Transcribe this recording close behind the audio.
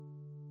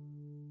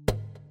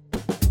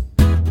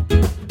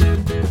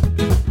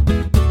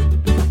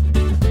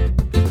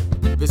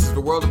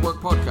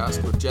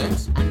podcast with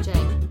James and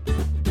Jane.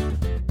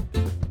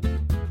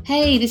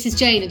 Hey, this is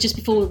Jane, and just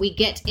before we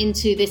get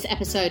into this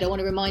episode, I want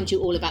to remind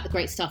you all about the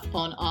great stuff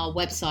on our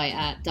website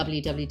at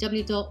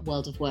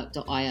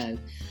www.worldofwork.io.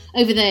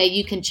 Over there,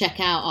 you can check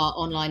out our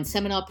online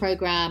seminar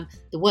program,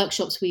 the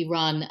workshops we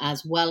run,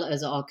 as well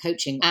as our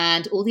coaching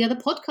and all the other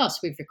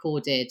podcasts we've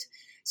recorded.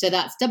 So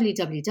that's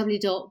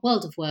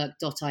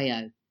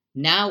www.worldofwork.io.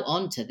 Now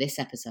on to this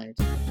episode.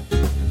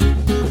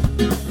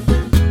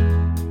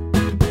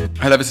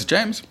 Hello, this is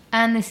James.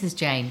 And this is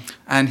Jane.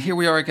 And here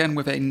we are again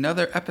with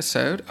another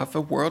episode of the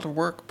World of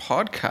Work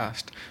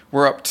podcast.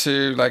 We're up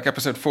to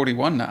episode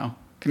 41 now.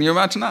 Can you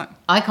imagine that?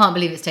 I can't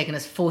believe it's taken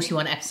us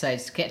 41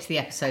 episodes to get to the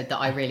episode that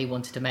I really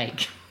wanted to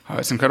make. Oh,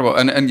 it's incredible.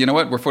 And you know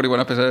what? We're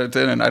 41 episodes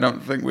in, and I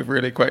don't think we've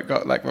really quite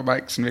got the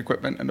mics and the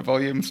equipment and the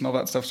volumes and all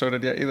that stuff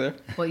sorted yet either.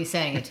 What are you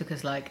saying? It took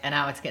us an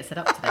hour to get set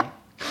up today.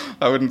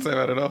 I wouldn't say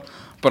that at all.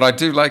 But I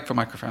do like the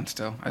microphone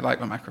still. I like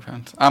the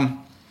microphones.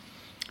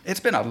 It's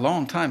been a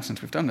long time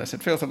since we've done this.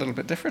 It feels a little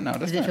bit different now,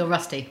 doesn't it? Does it feel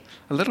rusty?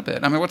 A little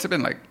bit. I mean, what's it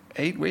been,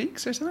 8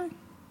 weeks or something?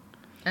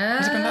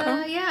 Has it been that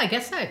long? Yeah, I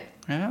guess so.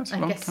 Yeah, it's a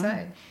long time.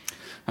 So.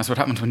 That's what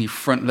happens when you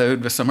front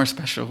load the summer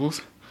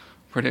specials.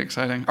 Pretty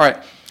exciting. All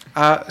right.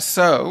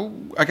 So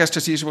I guess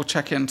just usual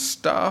check-in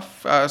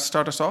stuff.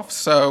 Start us off.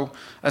 So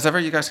as ever,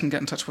 you guys can get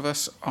in touch with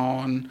us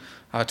on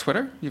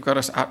Twitter. You've got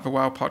us at the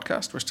Wow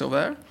Podcast. We're still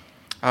there.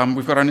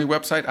 We've got our new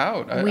website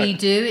out. We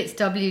do. It's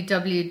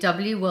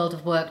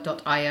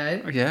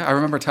www.worldofwork.io. Yeah, I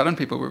remember telling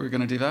people we were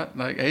going to do that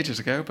ages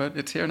ago, but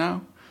it's here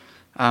now.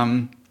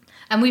 And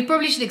we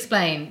probably should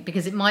explain,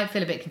 because it might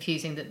feel a bit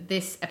confusing, that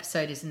this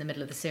episode is in the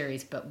middle of the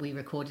series, but we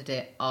recorded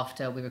it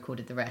after we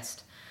recorded the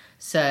rest.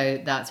 So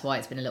that's why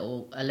it's been a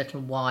little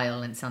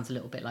while, and it sounds a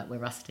little bit like we're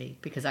rusty,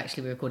 because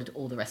actually we recorded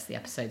all the rest of the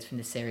episodes from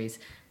this series,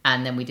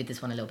 and then we did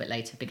this one a little bit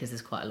later because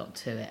there's quite a lot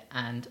to it.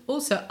 And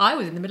also, I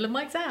was in the middle of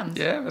my exams.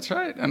 Yeah, that's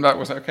right. And that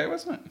was okay,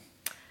 wasn't it?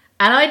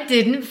 And I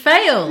didn't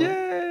fail.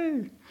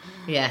 Yay!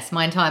 Yes,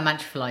 my entire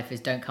mantra for life is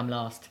don't come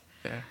last.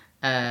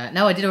 Yeah.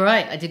 No, I did all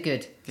right. I did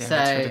good. Yeah, so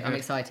really good. I'm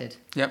excited.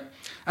 Yep.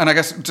 And I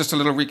guess just a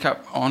little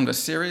recap on the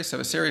series. So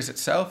the series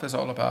itself is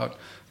all about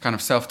kind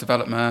of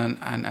self-development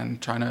and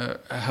trying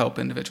to help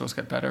individuals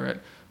get better at,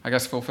 I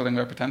guess, fulfilling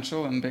their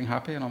potential and being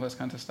happy and all those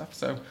kinds of stuff.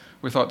 So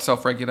we thought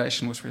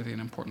self-regulation was really an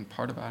important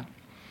part of that.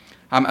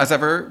 As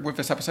ever, with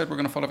this episode, we're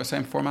going to follow the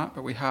same format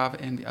that we have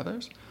in the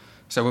others.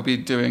 So we'll be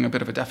doing a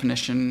bit of a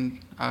definition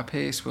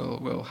piece.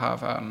 We'll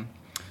have a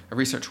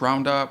research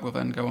roundup. We'll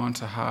then go on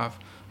to have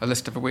a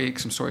list of the week,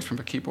 some stories from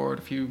the keyboard,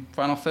 a few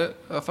final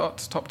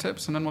thoughts, top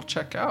tips, and then we'll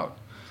check out.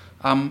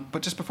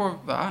 But just before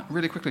that,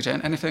 really quickly,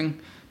 Jane,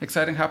 anything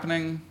exciting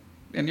happening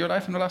in your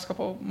life in the last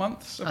couple of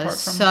months?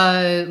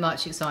 So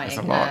much exciting.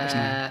 There's a lot, isn't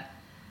there?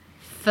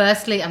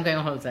 Firstly, I'm going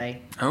on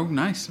holiday. Oh,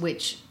 nice.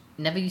 Which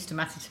never used to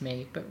matter to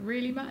me, but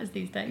really matters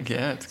these days.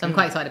 Yeah, it's so good. I'm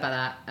quite excited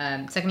about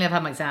that. Secondly, I've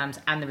had my exams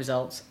and the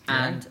results,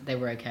 and they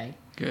were okay.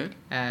 Good.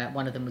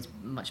 One of them was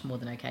much more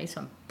than okay,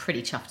 so I'm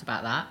pretty chuffed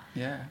about that.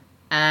 Yeah.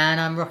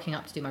 And I'm rocking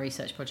up to do my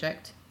research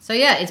project. So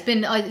yeah, it's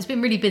been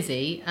really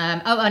busy.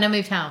 And I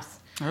moved house.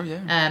 Oh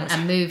yeah.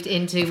 And moved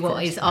into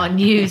what is our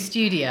new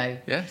studio.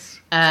 Yes.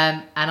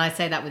 And I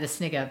say that with a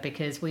snigger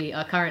because we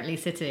are currently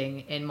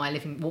sitting in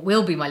what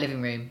will be my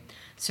living room,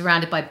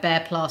 surrounded by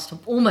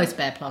almost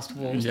bare plaster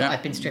walls that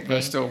I've been stripping.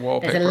 There's still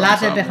wallpaper. There's a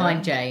ladder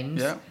behind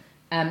James. Yeah.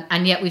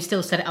 And yet we've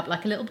still set it up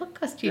like a little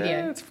podcast studio.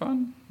 Yeah, it's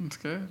fun. It's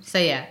good. So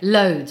yeah,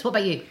 loads. What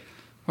about you?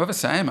 Well, the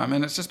same. I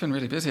mean, it's just been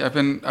really busy. I've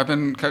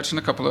been coaching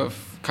a couple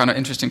of kind of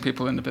interesting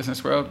people in the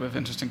business world with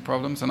interesting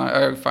problems, and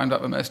I find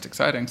that the most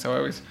exciting. So I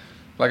always,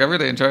 I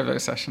really enjoy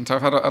those sessions. So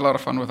I've had a lot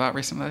of fun with that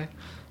recently.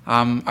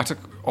 I took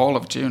all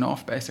of June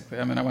off, basically.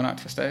 I mean, I went out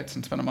to the States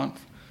and spent a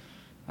month.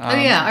 Oh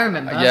yeah, I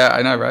remember. Yeah,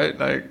 I know, right?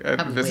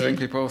 Visiting weird.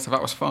 people, so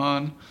that was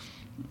fun.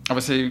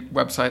 Obviously,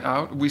 website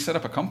out. We set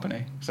up a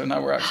company, so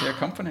now we're actually a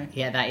company.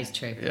 Yeah, that is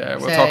true. Yeah,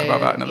 we'll talk about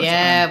that another time.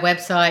 Yeah,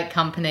 website,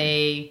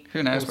 company.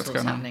 Who knows what's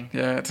going on?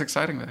 Yeah, it's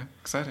exciting though.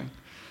 Exciting.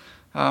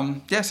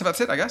 So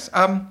that's it, I guess.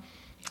 And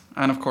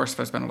of course,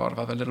 there's been a lot of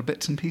other little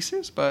bits and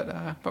pieces, but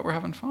we're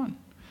having fun.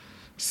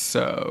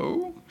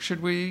 So,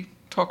 should we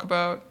talk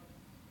about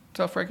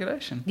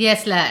self-regulation?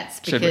 Yes,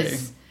 let's,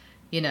 because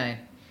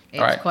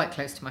it's quite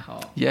close to my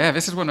heart. Yeah,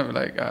 this is one of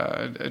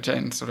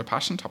Jane's sort of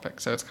passion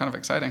topics, so it's kind of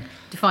exciting.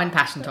 Define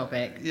passion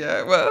topic.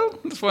 Yeah, well,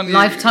 it's one.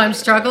 Lifetime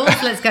struggles.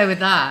 Let's go with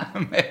that.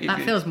 Maybe that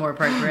feels more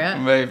appropriate.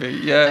 Maybe,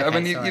 yeah.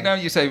 Okay, I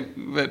mean, you say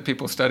that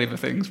people study the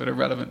things that are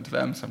relevant to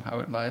them somehow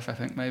in life. I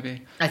think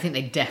maybe. I think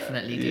they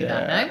definitely do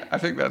that. No, I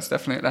think that's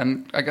definitely.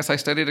 And I guess I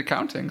studied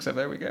accounting, so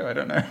there we go. I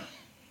don't know.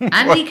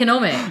 And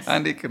economics.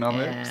 And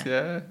economics.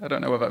 Yeah. I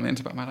don't know what that means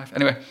about my life.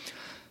 Anyway.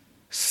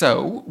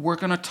 So we're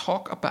going to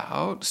talk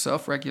about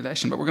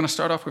self-regulation, but we're going to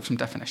start off with some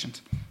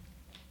definitions,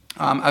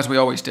 as we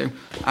always do.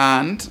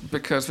 And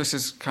because this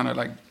is kind of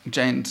like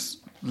Jane's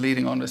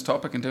leading on this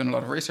topic and doing a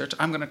lot of research,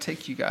 I'm going to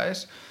take you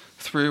guys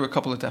through a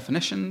couple of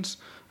definitions.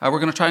 We're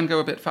going to try and go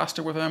a bit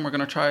faster with them. We're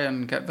going to try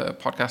and get the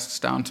podcasts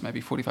down to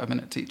maybe 45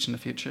 minutes each in the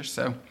future.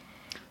 So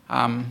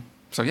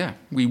So yeah,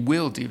 we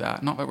will do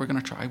that. Not that we're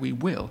going to try, we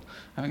will.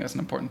 I think that's an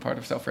important part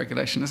of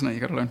self-regulation, isn't it?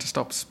 You've got to learn to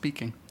stop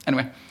speaking.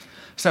 Anyway,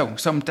 so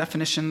some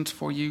definitions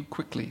for you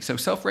quickly. So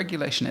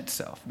self-regulation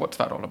itself, what's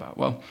that all about?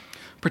 Well,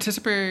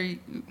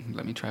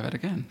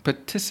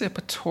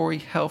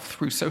 participatory health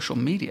through social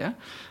media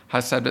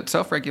has said that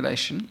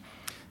self-regulation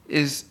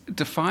is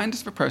defined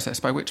as the process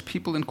by which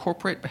people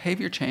incorporate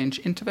behavior change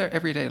into their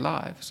everyday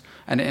lives.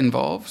 And it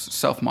involves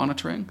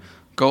self-monitoring,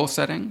 goal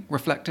setting,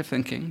 reflective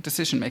thinking,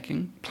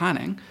 decision-making,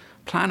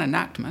 plan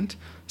enactment,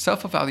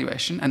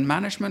 self-evaluation, and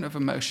management of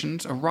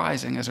emotions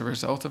arising as a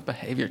result of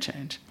behavior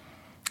change.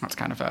 That's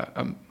kind of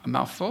a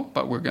mouthful,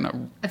 but we're going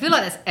to... I feel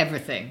like that's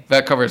everything.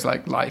 That covers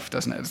like life,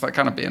 doesn't it? It's like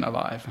kind of being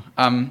alive.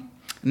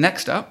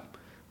 Next up,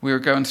 we're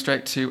going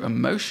straight to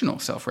emotional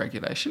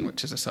self-regulation,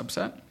 which is a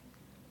subset.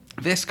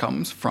 This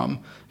comes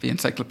from the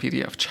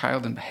Encyclopedia of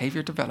Child and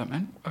Behavior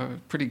Development, a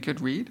pretty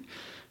good read.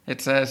 It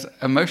says,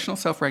 emotional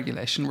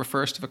self-regulation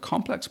refers to the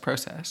complex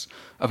process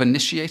of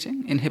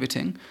initiating,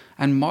 inhibiting,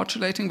 and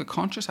modulating the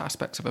conscious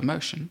aspects of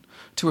emotion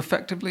to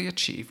effectively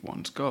achieve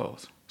one's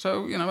goals.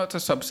 So, that's a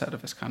subset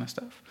of this kind of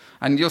stuff.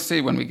 And you'll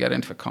see when we get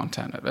into the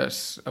content that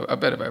there's a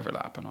bit of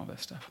overlap and all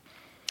this stuff.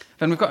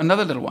 Then we've got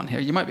another little one here.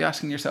 You might be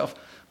asking yourself,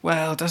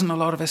 well, doesn't a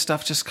lot of this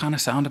stuff just kind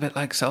of sound a bit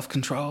like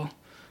self-control?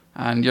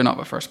 And you're not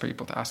the first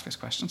people to ask this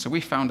question. So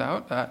we found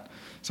out that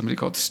somebody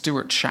called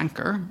Stuart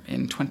Shanker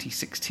in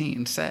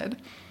 2016 said,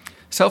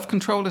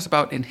 self-control is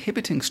about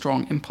inhibiting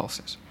strong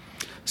impulses.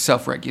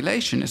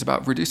 Self-regulation is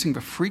about reducing the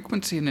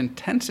frequency and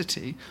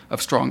intensity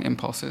of strong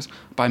impulses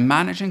by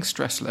managing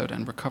stress load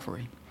and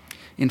recovery.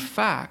 In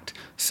fact,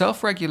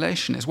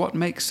 self-regulation is what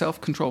makes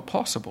self-control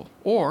possible,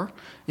 or,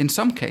 in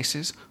some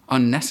cases,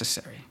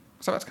 unnecessary.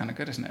 So that's kind of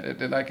good, isn't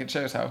it? It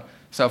shows how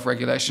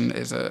self-regulation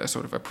is a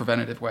sort of a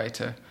preventative way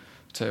to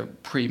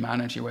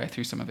pre-manage your way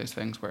through some of these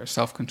things, whereas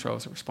self-control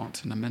is a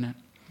response in a minute.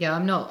 Yeah,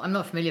 I'm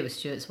not familiar with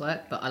Stuart's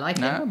work, but I like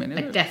him. No,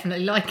 I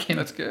definitely like him.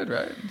 That's good,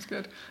 right? That's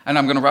good. And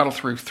I'm going to rattle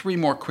through 3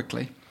 more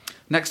quickly.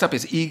 Next up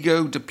is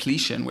ego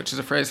depletion, which is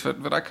a phrase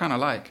that I kind of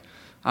like.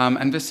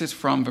 And this is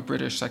from the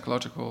British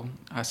Psychological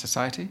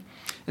Society.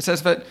 It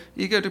says that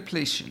ego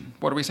depletion,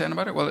 what are we saying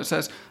about it? Well, it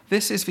says,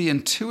 this is the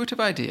intuitive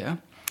idea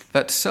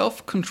that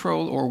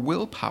self-control or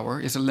willpower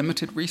is a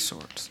limited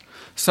resource,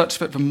 such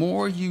that the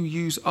more you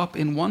use up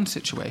in one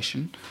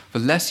situation, the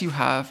less you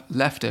have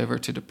left over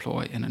to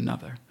deploy in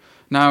another.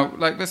 Now,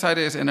 this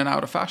idea is in and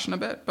out of fashion a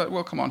bit, but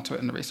we'll come on to it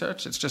in the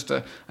research. It's just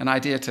an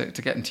idea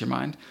to get into your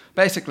mind.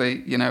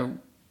 Basically,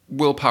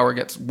 willpower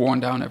gets worn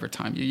down over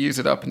time. You use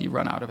it up and you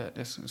run out of it,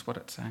 is what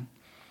it's saying.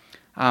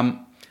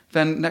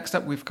 Then next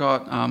up, we've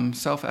got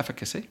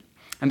self-efficacy.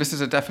 And this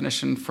is a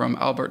definition from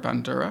Albert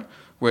Bandura,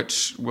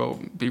 which will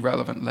be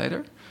relevant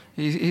later.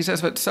 He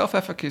says that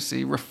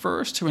self-efficacy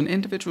refers to an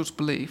individual's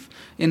belief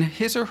in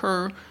his or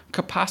her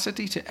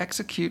capacity to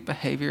execute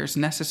behaviors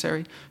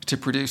necessary to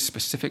produce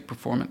specific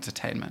performance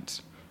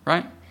attainments,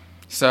 right?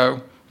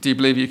 So, do you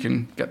believe you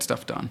can get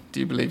stuff done? Do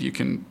you believe you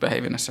can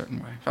behave in a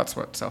certain way? That's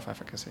what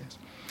self-efficacy is.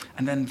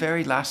 And then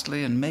very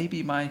lastly, and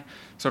maybe my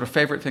sort of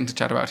favorite thing to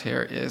chat about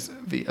here, is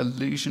the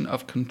illusion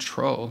of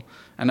control.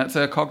 And that's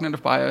a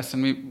cognitive bias,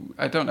 and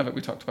I don't know that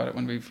we talked about it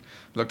when we've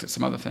looked at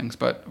some other things,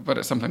 but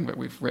it's something that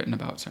we've written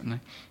about, certainly.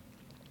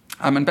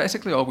 And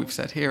basically all we've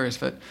said here is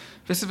that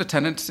this is a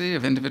tendency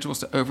of individuals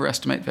to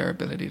overestimate their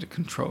ability to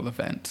control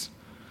events,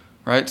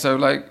 right? So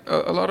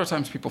a lot of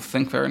times people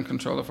think they're in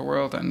control of the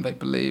world and they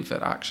believe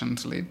that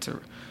actions lead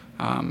to,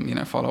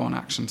 follow-on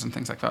actions and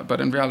things like that.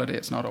 But in reality,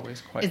 it's not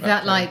always quite that. Is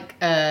that like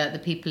the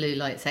people who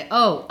say,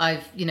 oh,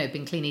 I've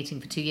been clean eating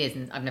for 2 years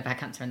and I've never had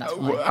cancer and that's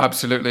why?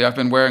 Absolutely. I've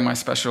been wearing my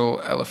special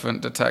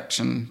elephant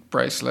detection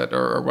bracelet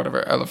or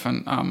whatever,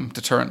 elephant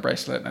deterrent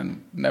bracelet,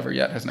 and never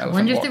yet has an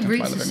elephant walked into my living room.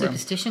 I wonder if the roots of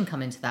superstition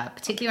come into that,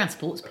 particularly around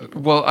sports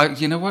people. Well,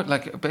 you know what?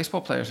 Baseball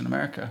players in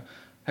America,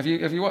 have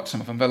you watched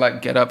some of them? They'll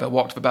get up, they'll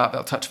walk to the bat,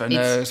 they'll touch their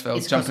nose, they'll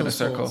jump in a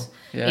circle.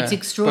 Yeah. It's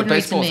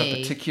extraordinary to me. But baseball's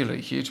a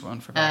particularly huge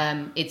one for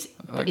them. It's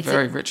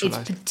very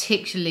ritualized. It's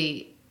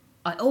particularly.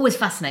 It always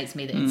fascinates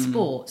me that in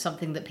sport,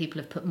 something that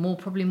people have put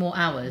probably more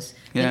hours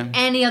than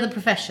any other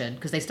profession,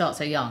 because they start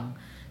so young,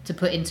 to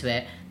put into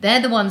it.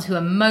 They're the ones who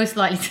are most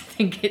likely to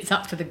think it's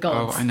up to the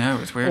gods. Oh, I know,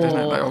 it's weird, isn't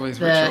it? All these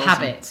the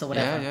habits or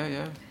whatever.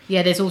 Yeah.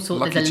 Yeah, there's all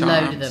sorts. There's a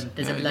load of them.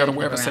 You've got to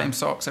wear the same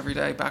socks every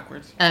day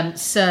backwards.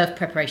 Serve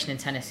preparation in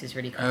tennis is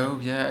really cool. Oh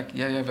yeah.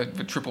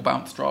 The triple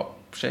bounce,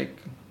 drop, shake,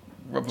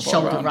 rubber ball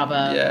shoulder around.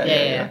 rubber.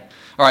 Yeah.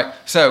 All right,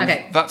 so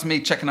that's me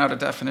checking out a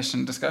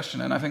definition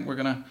discussion, and I think we're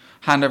going to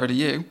hand over to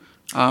you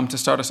to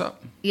start us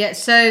up. Yeah.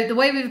 So the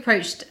way we've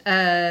approached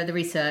the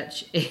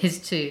research is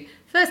to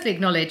firstly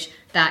acknowledge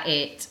that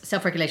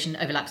self-regulation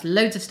overlaps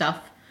loads of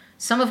stuff,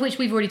 some of which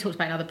we've already talked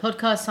about in other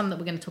podcasts, some that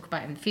we're going to talk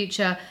about in the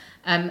future,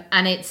 and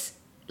it's.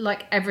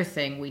 Like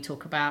everything we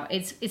talk about,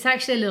 it's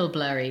actually a little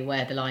blurry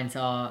where the lines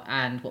are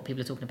and what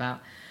people are talking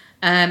about.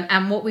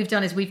 And what we've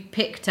done is we've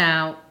picked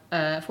out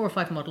 4 or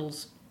 5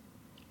 models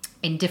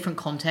in different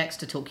contexts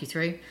to talk you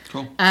through.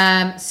 Cool.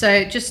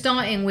 So just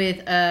starting with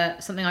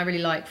something I really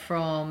like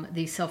from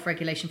the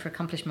Self-Regulation for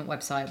Accomplishment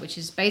website, which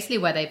is basically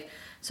where they've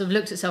sort of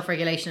looked at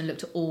self-regulation and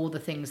looked at all the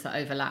things that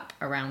overlap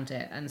around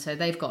it. And so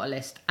they've got a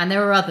list. And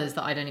there are others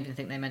that I don't even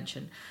think they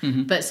mention.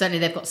 Mm-hmm. But certainly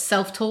they've got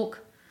self-talk.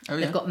 Oh,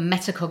 yeah. They've got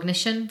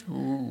metacognition.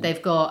 Ooh.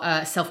 They've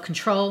got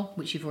self-control,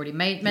 which you've already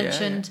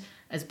mentioned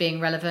as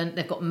being relevant.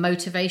 They've got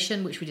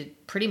motivation, which we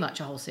did pretty much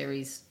a whole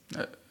series.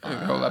 A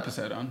whole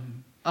episode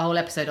on. A whole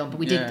episode on. But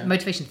we did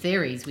motivation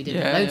theories. We did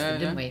loads of them,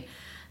 didn't we?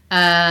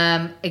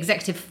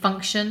 Executive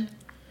function.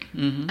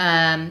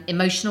 Mm-hmm.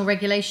 Emotional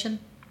regulation.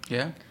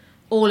 Yeah.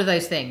 All of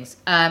those things.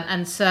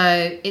 And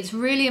so it's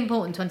really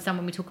important to understand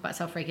when we talk about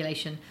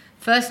self-regulation.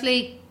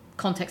 Firstly,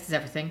 context is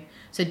everything.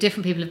 So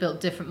different people have built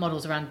different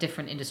models around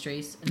different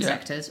industries and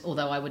sectors,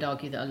 although I would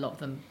argue that a lot of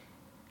them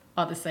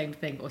are the same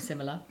thing or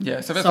similar. Yeah,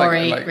 so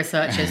Sorry, like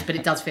researchers, but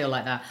it does feel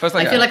like that. Like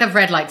I feel like I've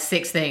read like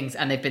 6 things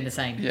and they've been the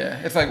same. Yeah,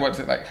 it's like, what's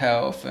it, like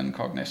health and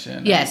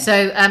cognition? Yeah,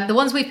 so the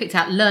ones we've picked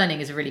out,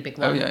 learning is a really big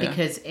one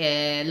because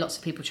lots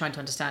of people trying to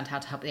understand how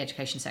to help the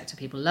education sector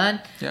people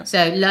learn. Yeah.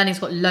 So learning's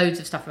got loads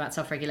of stuff about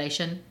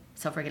self-regulation,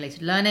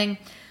 self-regulated learning.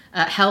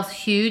 Health,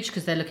 huge,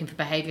 because they're looking for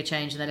behaviour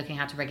change and they're looking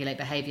how to regulate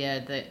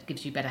behaviour that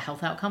gives you better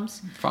health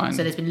outcomes. Fine.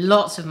 So there's been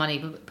lots of money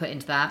put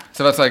into that.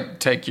 So that's like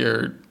take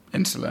your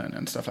insulin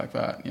and stuff like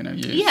that, you know.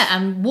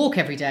 And walk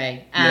every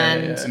day.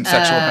 And sexual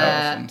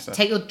health and stuff.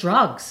 Take your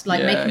drugs,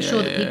 like making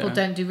sure that people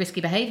don't do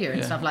risky behaviour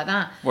and stuff like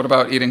that. What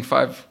about eating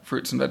 5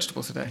 fruits and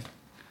vegetables a day?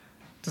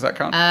 Does that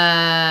count?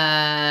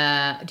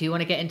 Do you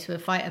want to get into a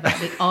fight about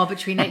the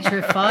arbitrary nature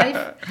of 5?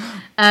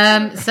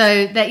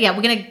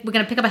 We're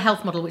gonna pick up a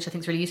health model, which I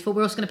think is really useful.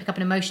 We're also going to pick up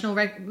an emotional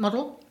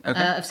model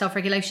of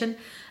self-regulation.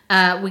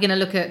 We're going to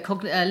look at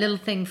a little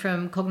thing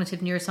from cognitive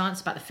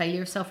neuroscience about the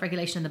failure of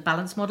self-regulation and the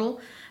balance model.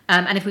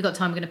 And if we've got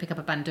time, we're going to pick up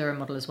a Bandura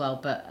model as well.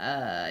 But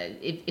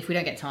if we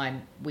don't get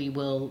time, we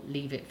will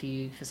leave it for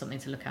you for something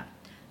to look at.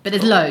 But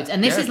there's loads,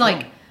 and this is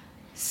like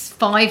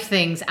 5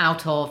 things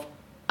out of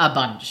a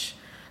bunch.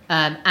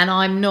 And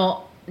I'm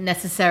not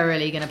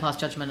necessarily going to pass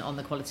judgment on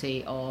the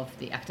quality of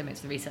the academics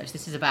of the research.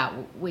 This is about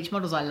which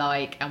models I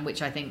like and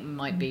which I think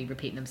might be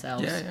repeating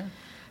themselves. Yeah.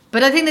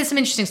 But I think there's some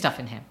interesting stuff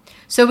in here.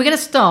 So we're going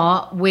to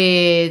start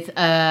with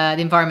the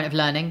environment of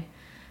learning.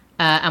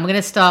 And we're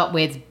going to start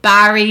with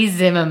Barry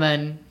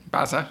Zimmerman.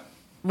 Baza.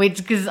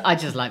 Because I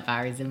just like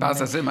Barry Zimmerman.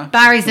 Baza Zimmer.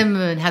 Barry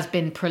Zimmerman has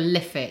been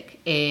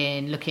prolific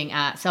in looking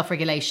at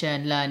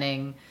self-regulation,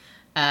 learning,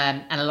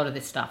 and a lot of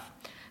this stuff.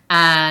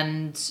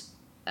 And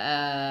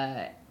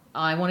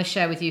I want to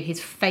share with you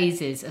his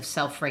phases of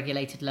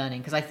self-regulated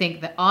learning because I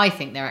think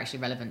they're actually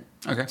relevant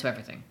to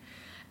everything.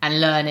 And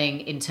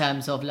learning in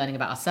terms of learning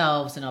about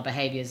ourselves and our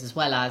behaviours, as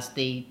well as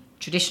the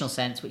traditional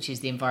sense, which is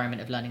the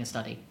environment of learning and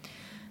study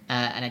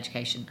and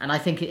education. And I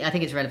think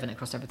it's relevant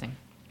across everything.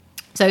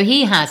 So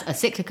he has a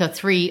cyclical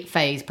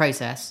 3-phase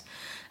process,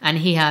 and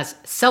he has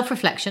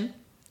self-reflection,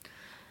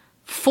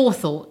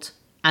 forethought,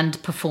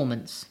 and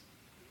performance.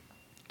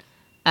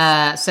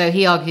 So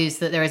he argues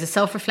that there is a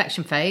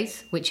self-reflection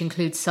phase, which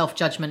includes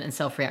self-judgment and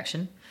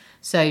self-reaction.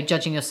 So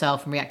judging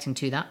yourself and reacting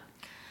to that.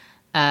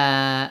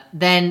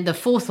 Then the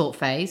forethought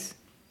phase,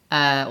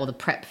 or the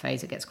prep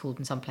phase it gets called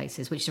in some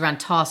places, which is around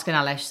task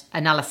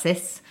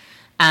analysis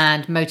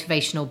and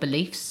motivational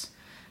beliefs.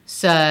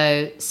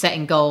 So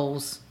setting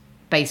goals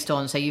based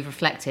on, so you've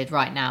reflected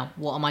right now,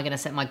 what am I going to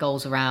set my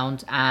goals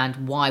around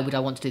and why would I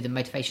want to do the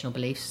motivational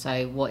beliefs?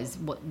 So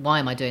why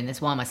am I doing this?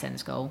 Why am I setting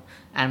this goal?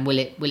 And will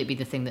it be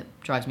the thing that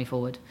drives me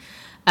forward?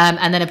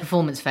 And then a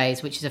performance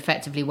phase, which is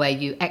effectively where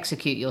you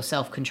execute your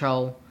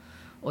self-control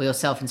or your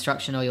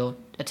self-instruction or your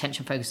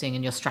attention focusing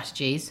and your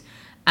strategies,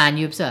 and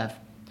you observe.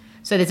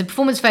 So there's a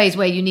performance phase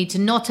where you need to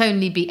not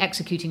only be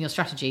executing your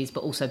strategies,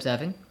 but also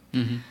observing.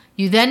 Mm-hmm.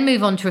 You then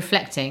move on to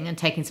reflecting and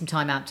taking some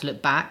time out to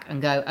look back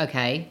and go,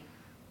 okay,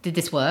 did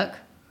this work?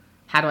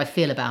 How do I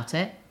feel about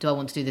it? Do I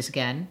want to do this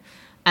again?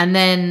 And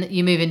then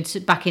you move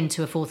back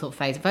into a forethought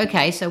phase of,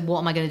 okay, so what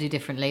am I going to do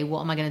differently?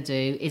 What am I going to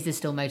do? Is this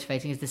still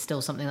motivating? Is this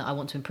still something that I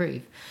want to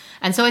improve?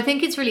 And so I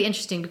think it's really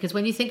interesting because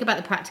when you think about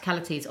the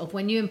practicalities of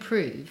when you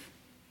improve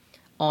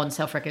on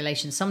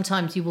self-regulation,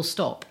 sometimes you will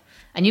stop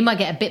and you might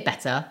get a bit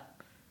better,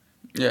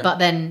 but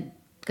then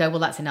go, well,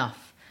 that's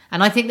enough.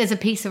 And I think there's a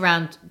piece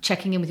around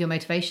checking in with your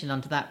motivation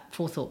under that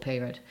forethought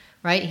period,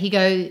 right?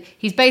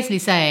 He's basically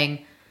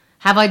saying,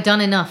 have I done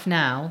enough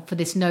now for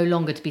this no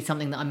longer to be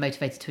something that I'm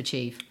motivated to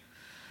achieve?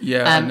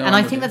 Yeah, and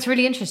I think that's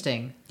really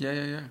interesting.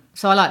 Yeah.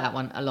 So I like that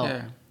one a lot.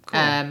 Yeah,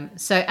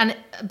 cool.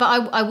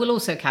 But I will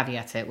also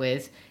caveat it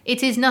with,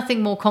 it is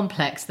nothing more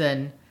complex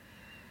than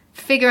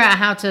figure out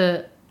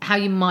how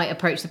you might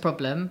approach the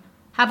problem,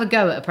 have a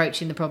go at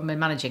approaching the problem and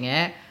managing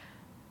it.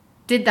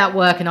 Did that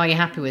work and are you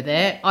happy with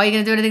it? Are you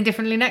going to do anything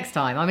differently next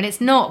time? I mean, it's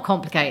not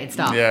complicated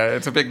stuff. Yeah,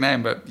 it's a big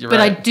name, but you're right.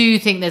 But I do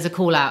think there's a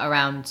call out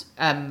around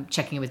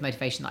checking in with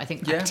motivation that I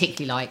think I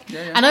particularly like.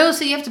 Yeah. And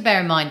you have to bear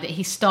in mind that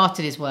he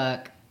started his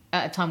work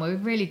at a time where we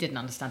really didn't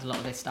understand a lot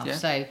of this stuff. Yeah.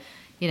 So,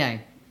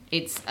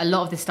 a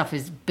lot of this stuff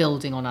is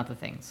building on other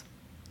things.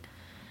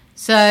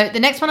 So the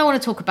next one I want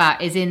to talk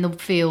about is in the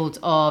field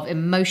of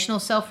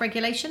emotional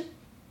self-regulation.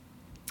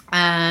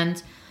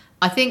 And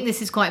I think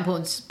this is quite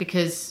important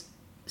because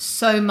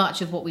so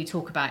much of what we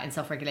talk about in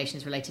self-regulation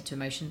is related to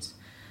emotions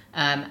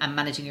and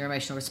managing your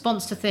emotional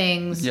response to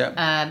things.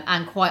 Yeah.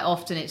 And quite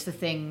often it's the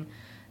thing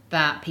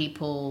that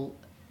people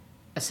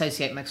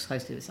associate most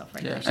closely with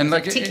self-regulation, and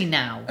like particularly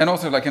now. And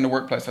also, like in the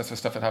workplace, that's the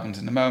stuff that happens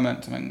in the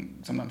moment. I mean,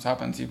 sometimes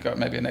happens. You've got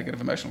maybe a negative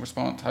emotional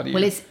response. How do you?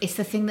 Well, it's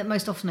the thing that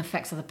most often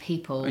affects other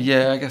people.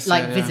 Yeah, I guess.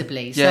 Like yeah.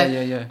 visibly. Yeah,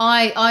 So yeah.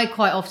 I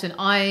quite often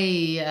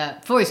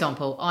for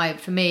example,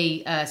 for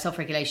me,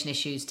 self-regulation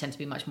issues tend to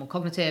be much more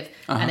cognitive,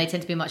 and they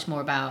tend to be much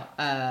more about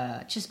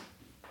just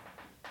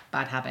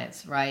bad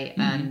habits, right?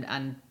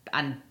 And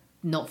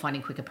not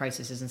finding quicker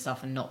processes and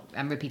stuff,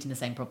 and repeating the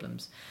same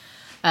problems.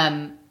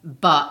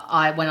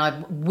 But when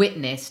I've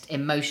witnessed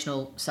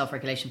emotional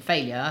self-regulation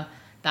failure,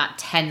 that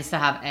tends to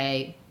have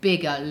a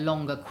bigger,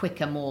 longer,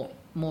 quicker, more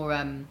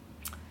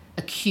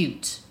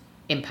acute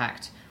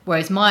impact.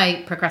 Whereas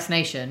my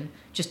procrastination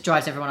just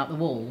drives everyone up the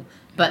wall.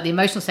 But the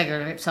emotional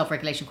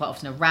self-regulation quite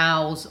often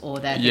arouse, or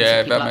they're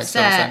people that makes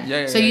total upset.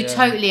 sense. So you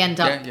totally end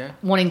up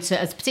wanting to,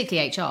 as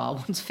particularly HR,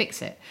 want to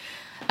fix it.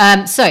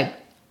 So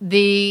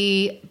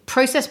the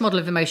process model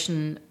of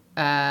emotion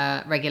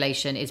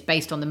regulation is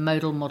based on the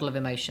modal model of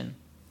emotion.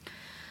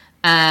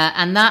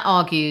 And that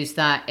argues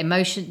that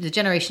the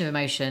generation of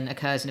emotion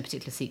occurs in a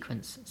particular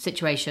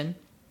situation.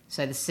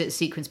 So the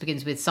sequence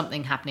begins with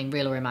something happening,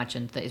 real or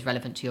imagined, that is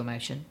relevant to your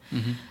emotion.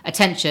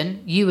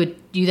 Attention, you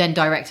then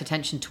direct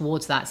attention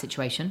towards that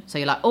situation. So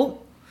you're like,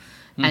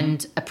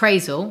 and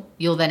appraisal,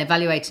 you'll then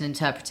evaluate and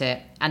interpret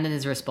it, and then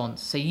there's a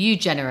response. So you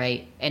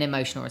generate an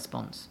emotional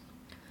response.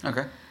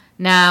 Okay.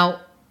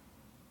 Now,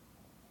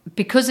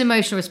 because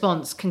emotional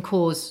response can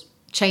cause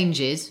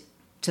changes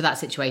to that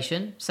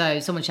situation.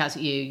 So someone shouts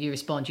at you, you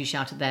respond, you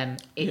shout at them.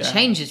 It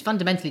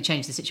fundamentally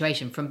changes the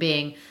situation from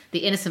being the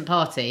innocent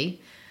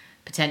party,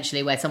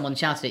 potentially where someone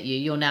shouted at you,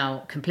 you're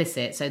now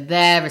complicit. So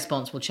their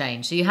response will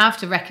change. So you have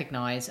to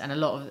recognize, and a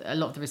lot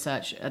of the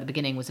research at the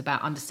beginning was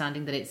about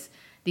understanding that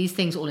these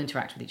things all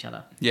interact with each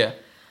other. Yeah.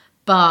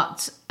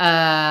 But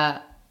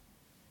the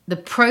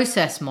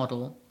process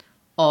model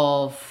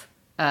of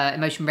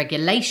emotion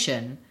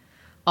regulation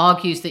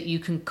argues that you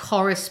can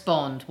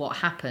correspond what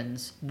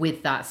happens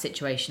with that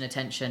situation,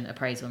 attention,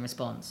 appraisal, and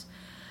response.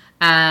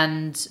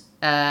 And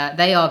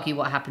they argue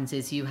what happens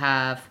is you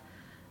have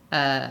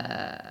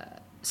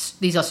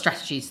these are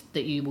strategies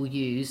that you will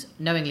use,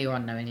 knowingly or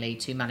unknowingly,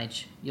 to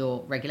manage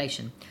your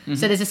regulation.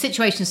 So there's a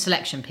situation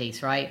selection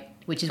piece, right?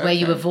 Which is where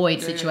you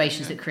avoid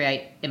situations that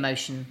create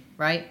emotion,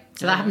 right?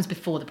 So that happens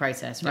before the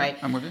process, right?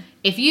 I'm with you.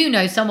 If you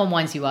know someone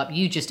winds you up,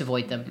 you just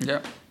avoid them.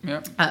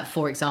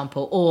 For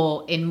example,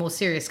 or in more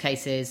serious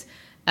cases,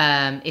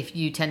 if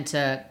you tend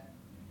to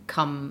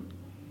come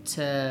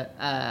to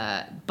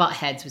butt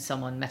heads with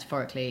someone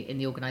metaphorically in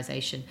the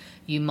organisation,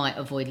 you might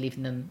avoid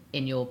leaving them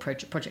in your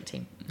project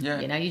team.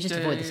 You just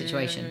avoid the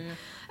situation.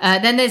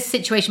 Then there's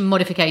situation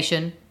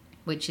modification,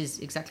 which is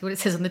exactly what it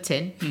says on the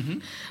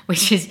tin,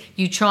 which is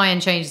you try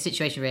and change the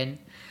situation you're in.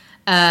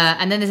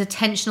 And then there's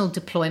attentional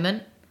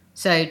deployment,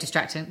 so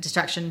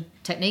distraction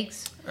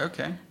techniques.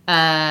 Okay.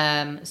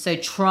 So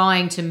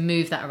trying to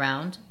move that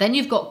around. Then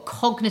you've got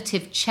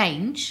cognitive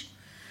change,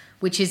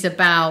 which is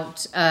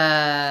about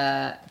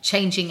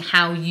changing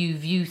how you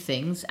view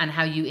things and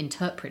how you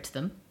interpret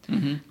them.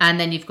 And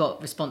then you've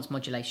got response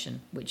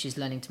modulation, which is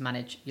learning to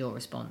manage your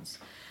response.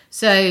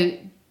 So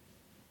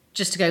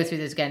just to go through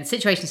this again,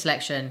 situation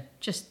selection,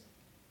 just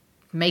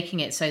making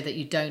it so that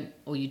you don't,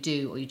 or you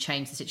do, or you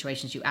change the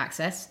situations you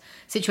access.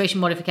 Situation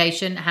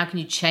modification, how can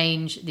you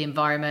change the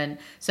environment?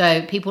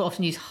 So people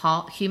often use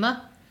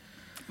humour.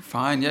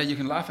 Fine, you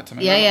can laugh at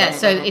something.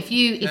 So if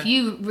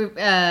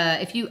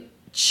you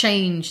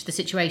change the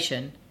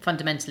situation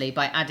fundamentally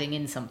by adding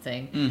in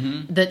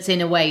something that's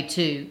in a way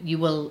too, you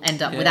will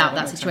end up without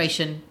that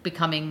situation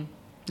becoming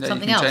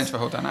something else. Change the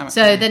whole dynamic.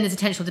 So then there's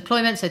attentional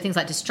deployment, so things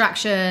like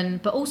distraction,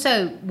 but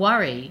also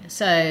worry.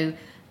 So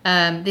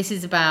this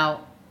is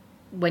about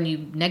when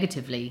you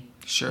negatively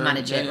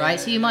manage it, right?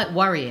 So you might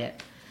worry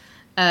it.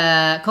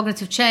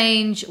 Cognitive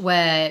change,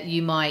 where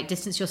you might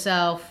distance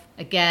yourself.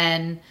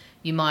 Again,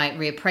 you might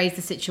reappraise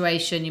the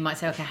situation. You might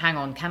say, okay, hang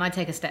on, can I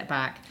take a step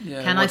back?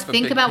 Can I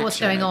think about what's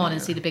going on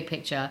and see the big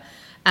picture?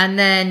 And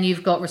then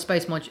you've got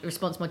response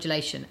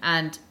modulation.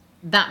 And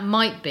that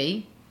might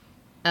be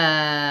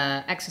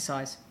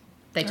exercise.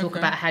 They talk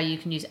about how you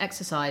can use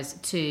exercise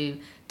to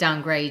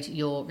downgrade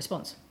your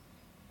response,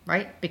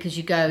 right? Because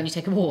you go and you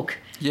take a walk.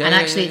 And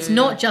actually it's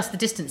not just the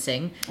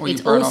distancing,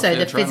 it's also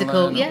the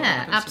physical.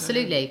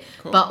 Absolutely.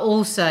 Cool. But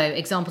also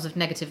examples of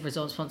negative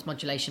response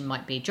modulation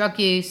might be drug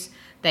use.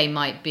 They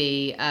might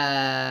be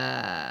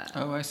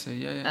I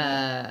see.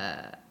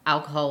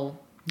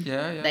 alcohol.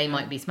 They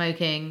might be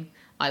smoking.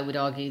 I would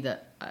argue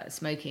that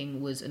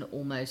smoking was an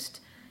almost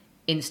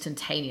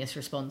instantaneous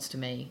response to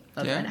me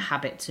of a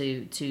habit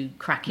to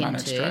crack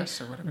Manage into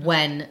stress or whatever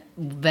when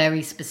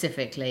very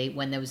specifically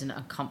when there was an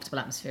uncomfortable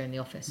atmosphere in the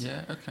office.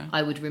 Yeah, okay.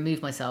 I would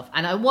remove myself,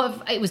 and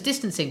it was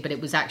distancing, but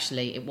it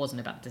wasn't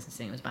about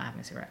distancing, it was about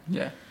having a cigarette.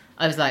 Yeah.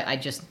 I was like,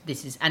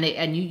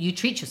 you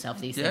treat yourself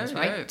these things,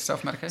 right? Yeah, it's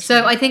self-medication.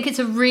 So I think it's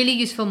a really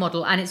useful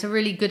model, and it's a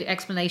really good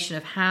explanation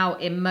of how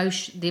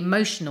the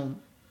emotional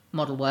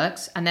model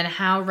works, and then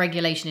how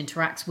regulation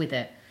interacts with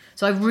it.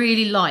 So I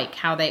really like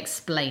how they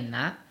explain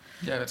that.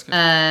 Yeah, that's good.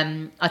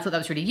 I thought that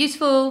was really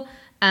useful,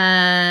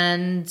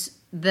 and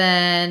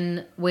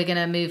then we're going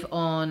to move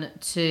on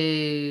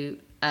to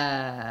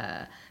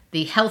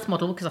the health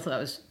model, because I thought that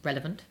was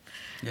relevant.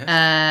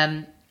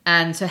 Yes.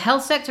 And so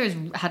health sector has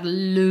had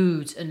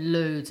loads and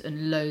loads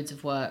and loads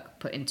of work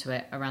put into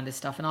it around this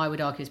stuff, and I would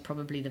argue is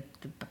probably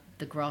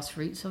the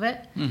grassroots of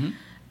it. Mm-hmm.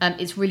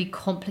 It's really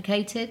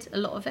complicated, a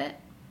lot of it,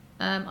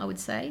 I would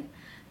say.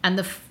 And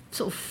the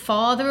sort of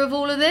father of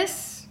all of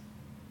this,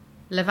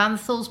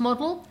 Levanthal's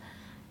model,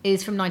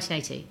 is from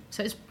 1980.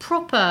 So it's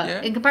proper,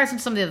 in comparison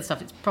to some of the other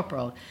stuff, it's proper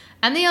old.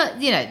 And he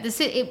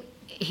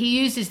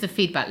uses the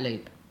feedback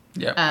loop.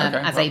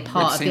 As a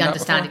part of the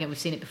understanding, and we've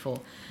seen it before.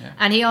 Yeah.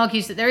 And he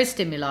argues that there is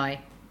stimuli.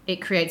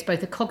 It creates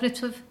both a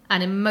cognitive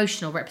and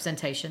emotional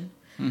representation.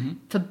 Mm-hmm.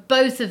 For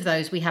both of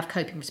those, we have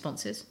coping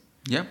responses.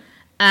 Yeah.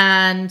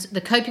 And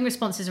the coping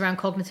responses around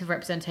cognitive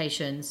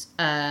representations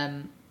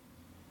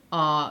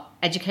are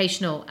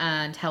educational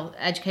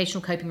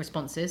coping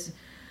responses.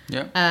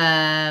 Yeah.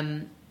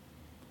 And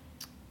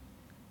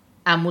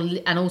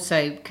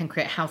also can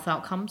create health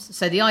outcomes.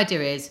 So the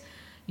idea is,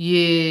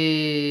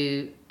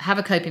 you have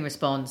a coping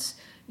response,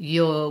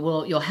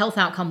 your health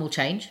outcome will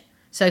change.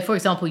 So, for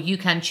example, you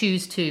can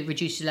choose to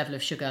reduce your level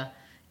of sugar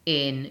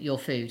in your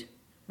food,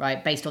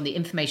 right? Based on the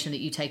information that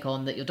you take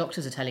on, that your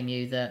doctors are telling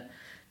you that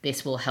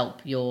this will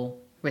help your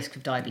risk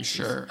of diabetes.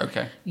 Sure,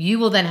 okay. You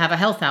will then have a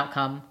health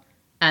outcome,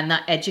 and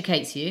that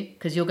educates you,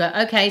 because you'll go,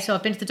 okay, so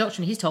I've been to the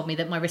doctor and he's told me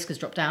that my risk has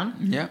dropped down.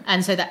 Yeah.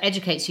 And so that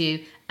educates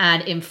you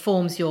and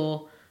informs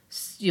your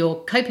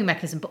coping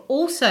mechanism, but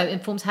also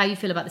informs how you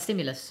feel about the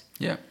stimulus.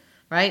 Yeah.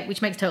 Right?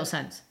 Which makes total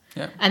sense.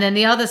 Yeah. And then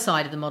the other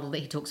side of the model that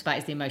he talks about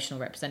is the emotional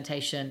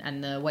representation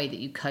and the way that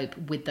you cope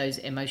with those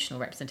emotional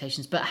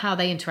representations, but how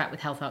they interact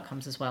with health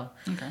outcomes as well.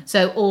 Okay.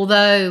 So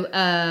although,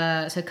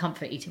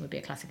 comfort eating would be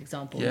a classic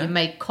example. Yeah. You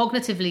may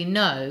cognitively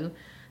know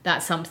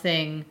that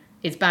something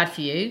is bad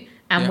for you,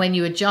 and when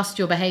you adjust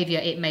your behavior,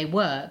 it may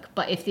work.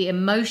 But if the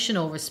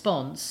emotional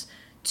response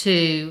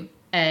to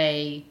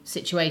a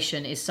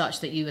situation is such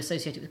that you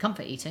associate it with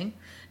comfort eating,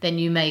 then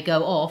you may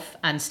go off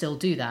and still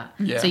do that.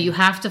 Yeah. So you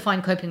have to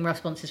find coping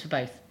responses for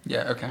both.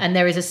 Yeah, okay. And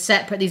there is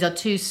these are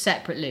two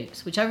separate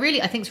loops, which I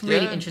think is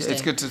really interesting.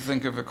 It's good to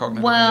think of a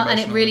cognitive and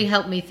it really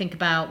helped me think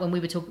about when we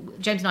were talking,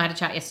 James and I had a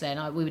chat yesterday,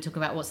 and we were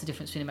talking about what's the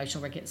difference between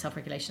emotional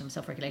self-regulation and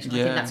self-regulation.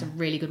 Yeah. I think that's a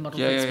really good model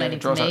for explaining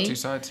it draws to me. out two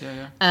sides,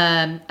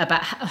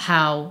 About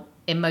how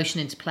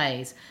emotion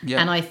interplays.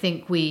 Yeah. And I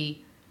think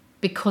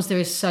because there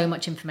is so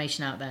much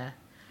information out there,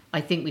 I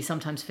think we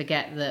sometimes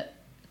forget that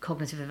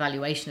cognitive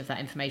evaluation of that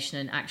information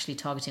and actually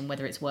targeting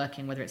whether it's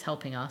working, whether it's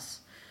helping us,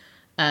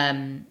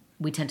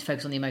 we tend to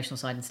focus on the emotional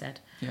side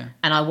instead. Yeah.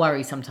 And I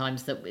worry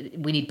sometimes that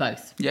we need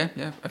both. Yeah,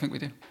 I think we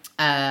do.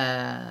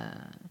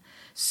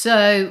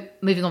 So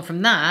moving on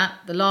from that,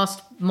 the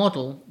last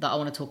model that I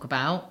want to talk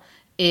about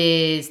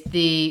is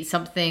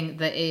something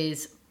that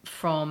is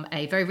from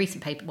a very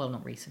recent paper, well,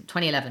 not recent,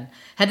 2011.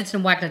 Heatherton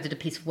and Wagner did a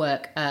piece of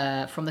work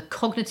from the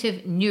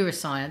cognitive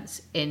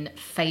neuroscience in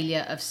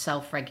failure of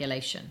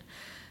self-regulation.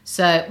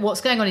 So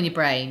what's going on in your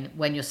brain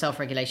when your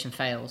self-regulation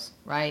fails,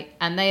 right?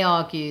 And they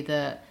argue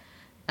that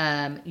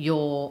there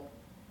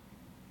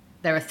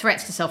are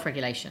threats to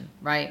self-regulation,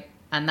 right?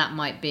 And that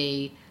might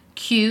be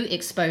cue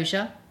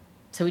exposure.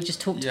 So we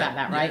just talked about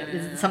that, right?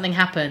 Yeah. Something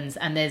happens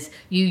and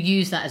you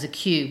use that as a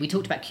cue. We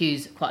talked about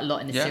cues quite a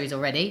lot in this series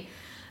already.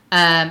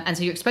 And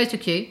so you're exposed to a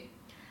cue,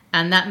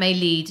 and that may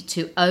lead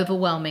to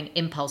overwhelming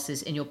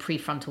impulses in your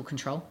prefrontal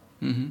control.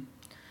 Mm-hmm.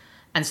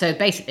 And so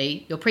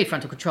basically, your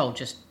prefrontal control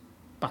just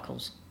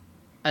buckles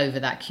over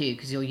that cue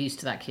because you're used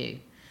to that cue,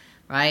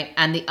 right?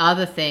 And the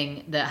other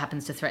thing that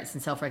happens to threats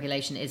and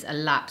self-regulation is a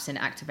lapse in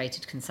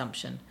activated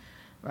consumption,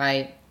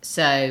 right?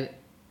 So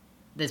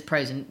there's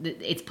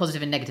it's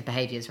positive and negative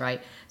behaviors,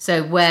 right?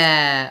 So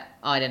where,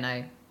 I don't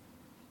know,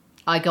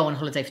 I go on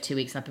holiday for 2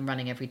 weeks and I've been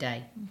running every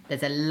day.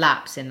 There's a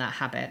lapse in that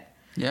habit.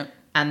 Yeah.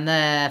 And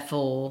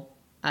therefore,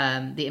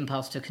 the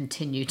impulse to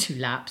continue to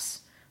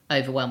lapse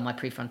overwhelm my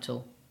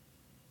prefrontal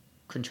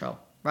control,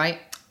 right?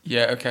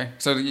 Yeah, okay.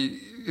 So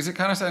is it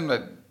kind of saying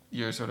that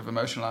your sort of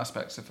emotional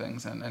aspects of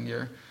things and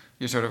your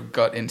sort of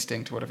gut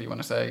instinct, whatever you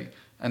want to say,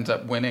 ends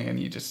up winning and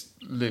you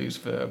just lose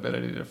the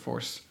ability to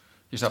force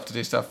yourself to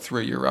do stuff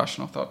through your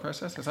rational thought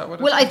process? Is that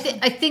what it is? Well,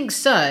 I think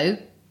so.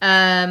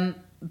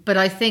 But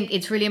I think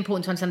it's really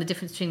important to understand the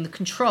difference between the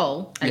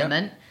control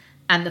element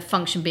and the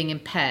function being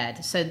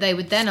impaired. So they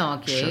would then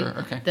argue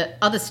that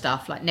other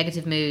stuff like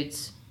negative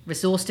moods,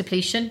 resource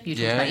depletion, you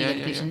talked about ego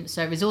depletion. Yeah.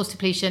 So resource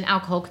depletion,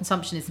 alcohol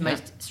consumption is the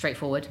most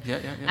straightforward.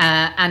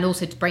 Yeah. And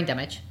also brain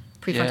damage.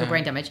 prefrontal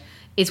brain damage,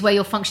 is where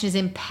your function is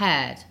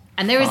impaired.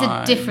 And there is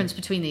a difference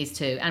between these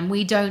two. And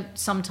we don't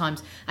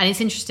sometimes... And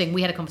it's interesting.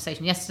 We had a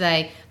conversation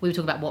yesterday. We were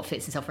talking about what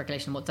fits in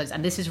self-regulation and what doesn't.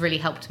 And this has really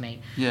helped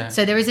me. Yeah.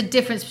 So there is a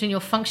difference between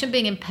your function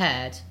being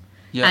impaired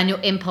and your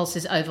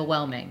impulses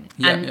overwhelming.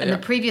 And the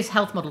previous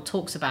health model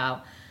talks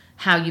about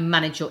how you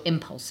manage your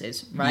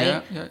impulses,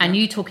 right? And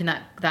you talk in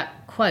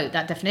that quote,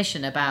 that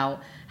definition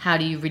about how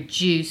do you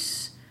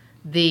reduce...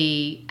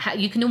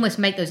 you can almost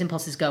make those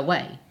impulses go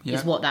away,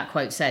 is what that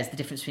quote says, the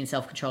difference between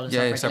self-control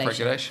and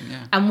self-regulation.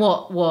 And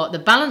what the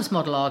balance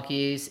model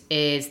argues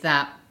is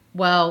that,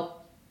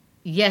 well,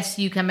 yes,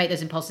 you can make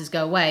those impulses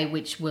go away,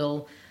 which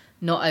will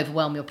not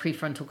overwhelm your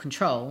prefrontal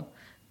control,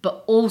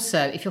 but also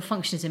if your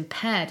function is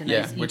impaired,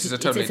 which is a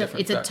totally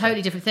different it's a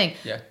totally different thing.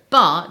 Yeah.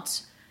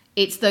 But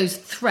it's those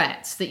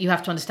threats that you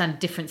have to understand.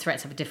 Different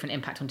threats have a different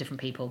impact on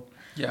different people.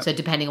 Yeah. So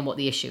depending on what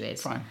the issue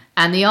is. Fine.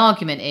 And the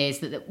argument is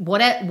that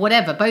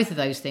whatever, both of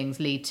those things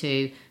lead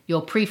to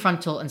your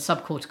prefrontal and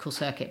subcortical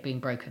circuit being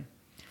broken.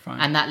 Fine.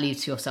 And that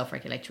leads to your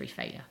self-regulatory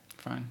failure.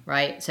 Fine.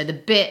 Right? So the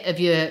bit of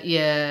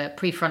your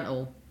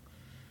prefrontal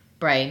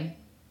brain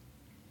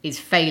is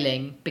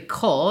failing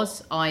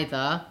because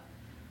either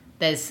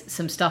there's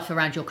some stuff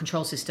around your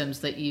control systems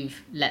that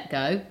you've let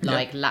go,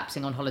 like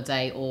lapsing on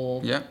holiday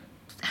or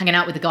hanging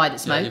out with the guy that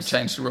smokes. Yeah, you've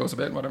changed the rules a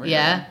bit, whatever.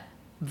 Yeah.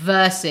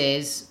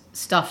 Versus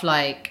stuff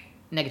like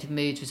negative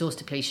moods, resource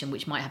depletion,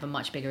 which might have a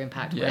much bigger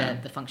impact where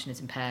the function is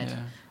impaired,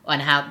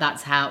 and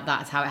that's how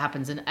it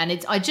happens. And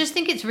it's, I just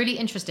think it's really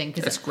interesting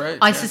because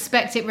I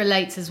suspect it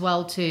relates as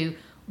well to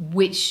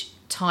which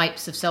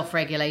types of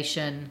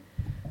self-regulation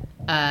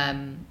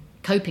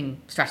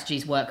coping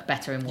strategies work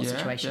better in what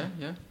situation.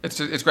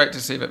 It's great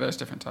to see that there's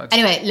different types.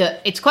 Anyway, look,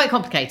 it's quite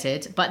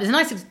complicated, but there's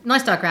a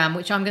nice diagram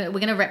which we're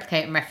gonna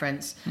replicate and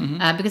reference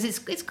because it's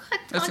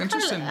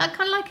interesting. I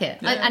kind of like it,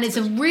 Yeah, and it's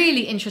a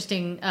really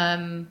interesting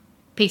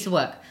piece of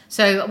work.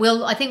 So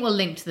I think we'll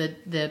link to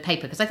the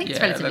paper because I think it's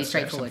relatively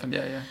straightforward.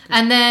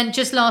 And then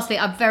just lastly,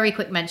 a very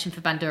quick mention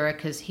for Bandura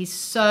because he's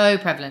so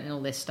prevalent in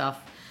all this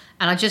stuff,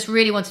 and I just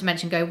really wanted to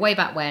mention, go way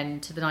back when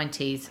to the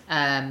 90s.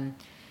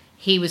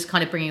 He was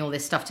kind of bringing all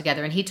this stuff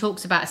together, and he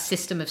talks about a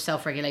system of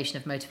self-regulation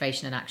of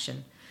motivation and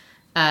action.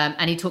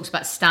 And he talks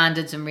about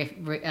standards and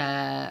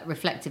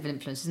reflective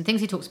influences. And things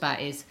he talks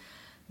about is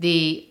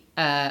the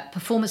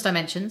performance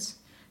dimensions,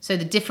 so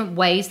the different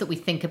ways that we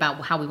think about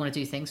how we want to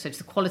do things. So it's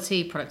the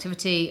quality,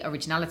 productivity,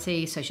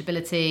 originality,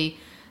 sociability,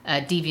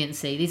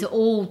 deviancy. These are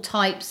all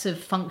types of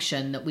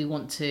function that we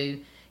want to,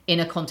 in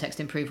a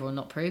context, improve or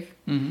not improve.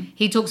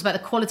 He talks about the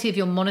quality of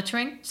your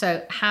monitoring.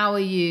 So how are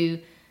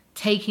you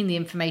taking the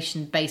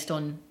information based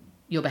on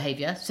your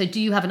behavior? So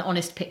do you have an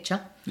honest picture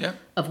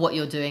of what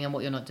you're doing and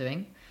what you're not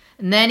doing?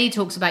 And then he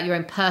talks about your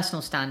own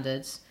personal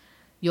standards,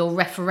 your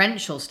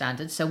referential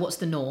standards. So what's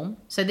the norm?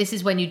 So this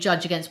is when you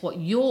judge against what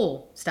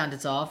your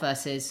standards are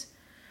versus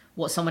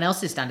what someone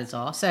else's standards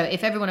are. So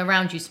if everyone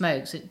around you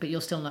smokes, but you're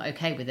still not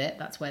okay with it,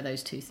 that's where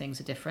those two things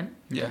are different.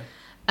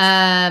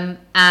 And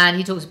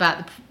he talks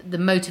about the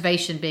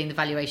motivation being the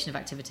valuation of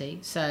activity.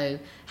 So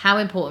how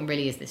important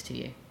really is this to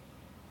you?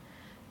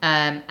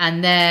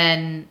 And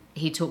then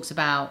he talks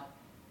about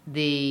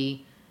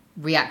the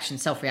reaction,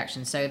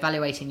 self-reaction. So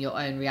evaluating your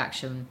own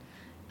reaction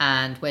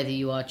and whether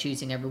you are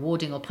choosing a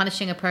rewarding or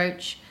punishing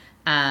approach,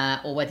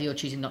 or whether you're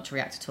choosing not to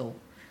react at all.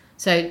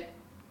 So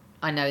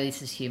I know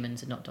this is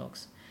humans and not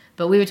dogs,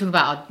 but we were talking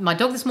about my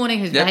dog this morning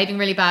who's behaving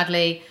really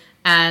badly,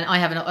 and I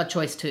have a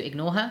choice to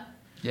ignore her.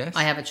 Yes.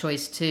 I have a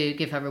choice to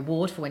give her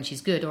reward for when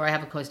she's good, or I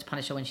have a choice to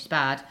punish her when she's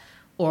bad.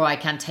 Or I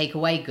can take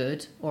away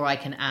good, or I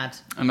can add.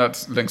 And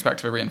that links back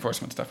to the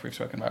reinforcement stuff we've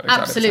spoken about.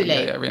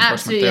 Absolutely,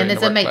 absolutely. And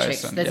there's a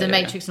matrix. There's a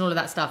matrix and all of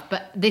that stuff.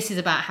 But this is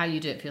about how you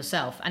do it for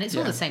yourself, and it's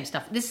all the same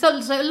stuff.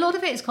 So a lot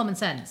of it is common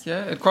sense.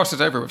 Yeah, it crosses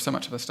over with so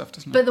much of this stuff,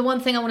 doesn't it? But the one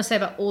thing I want to say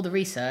about all the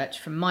research,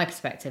 from my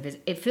perspective, is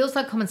it feels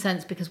like common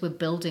sense because we're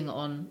building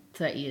on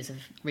 30 years of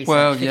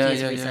research, 50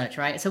 years of research,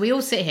 right? So we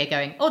all sit here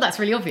going, "Oh, that's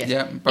really obvious."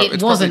 Yeah, but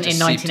it wasn't in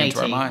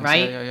 1980,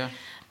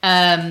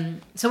 right?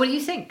 So what do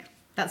you think?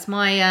 That's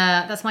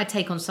my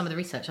take on some of the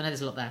research. I know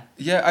there's a lot there.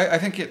 Yeah, I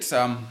think it's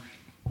a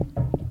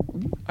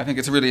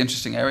really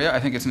interesting area. I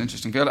think it's an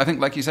interesting field. I think,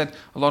 like you said,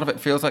 a lot of it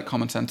feels like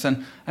common sense.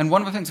 And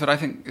one of the things that I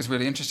think is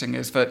really interesting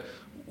is that,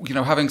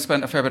 having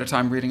spent a fair bit of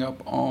time reading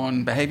up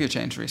on behavior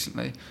change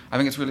recently, I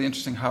think it's really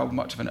interesting how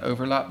much of an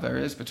overlap there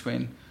is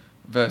between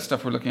the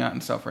stuff we're looking at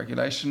in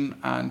self-regulation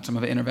and some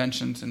of the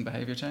interventions in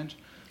behavior change.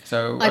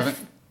 So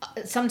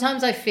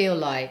sometimes I feel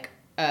like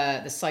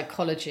the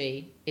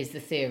psychology is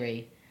the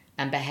theory,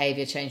 and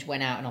behaviour change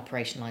went out and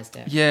operationalised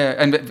it. Yeah,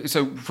 and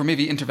so for me,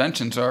 the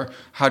interventions are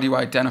how do you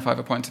identify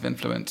the points of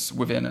influence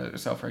within a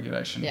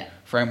self-regulation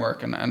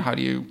framework, and how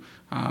do you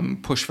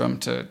push them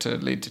to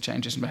lead to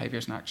changes in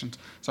behaviours and actions.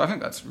 So I think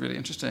that's really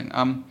interesting.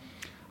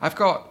 I've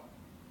got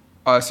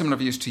similar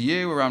views to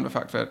you around the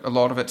fact that a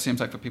lot of it seems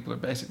like the people are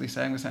basically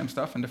saying the same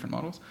stuff in different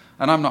models.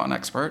 And I'm not an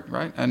expert,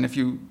 right? And if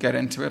you get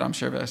into it, I'm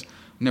sure there's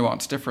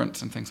nuanced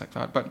difference and things like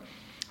that. But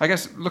I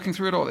guess looking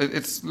through it all,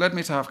 it's led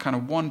me to have kind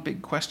of one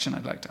big question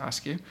I'd like to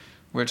ask you,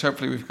 which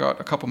hopefully we've got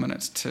a couple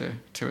minutes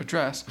to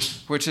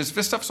address, which is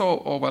this stuff's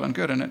all well and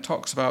good, and it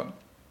talks about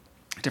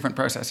different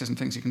processes and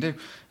things you can do.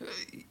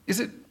 Is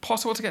it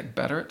possible to get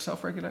better at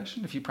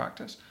self-regulation if you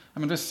practice? I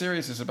mean, this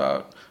series is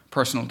about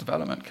personal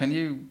development. Can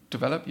you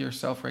develop your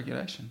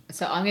self-regulation?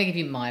 So I'm going to give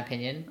you my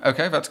opinion.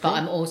 Okay, that's cool. But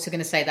I'm also going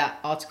to say that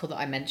article that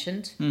I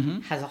mentioned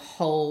has a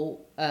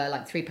whole,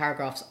 3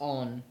 paragraphs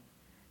on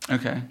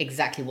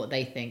exactly what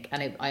they think.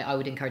 And I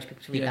would encourage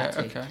people to read that too.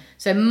 Okay.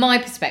 So my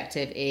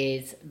perspective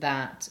is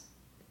that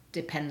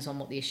depends on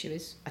what the issue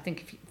is. I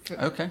think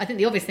I think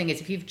the obvious thing is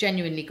if you've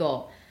genuinely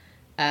got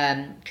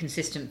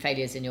consistent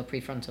failures in your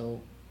prefrontal.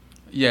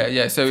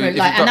 Yeah. So if you've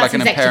got like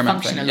an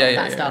impairment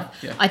thing,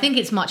 stuff. I think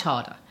it's much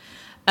harder.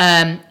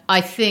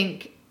 I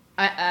think,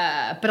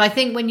 but I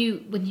think when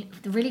you,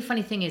 the really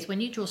funny thing is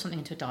when you draw something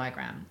into a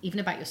diagram, even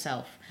about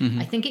yourself,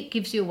 I think it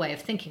gives you a way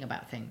of thinking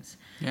about things.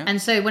 Yeah.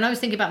 And so when I was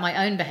thinking about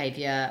my own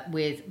behaviour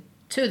with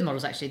 2 of the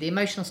models, actually, the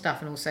emotional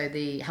stuff and also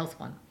the health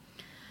one,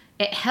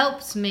 it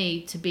helps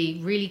me to be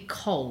really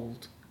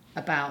cold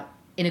about,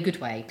 in a good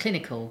way,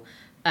 clinical.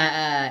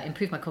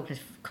 Improve my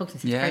cognitive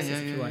process,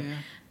 if you want,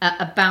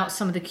 about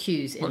some of the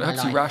cues in my life. Well, it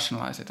helps you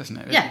rationalise it, doesn't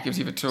it? Yeah. It gives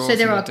you the tools. So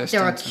there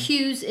are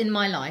cues in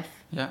my life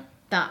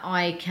that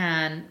I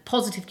can,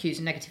 positive cues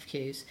and negative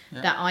cues,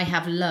 that I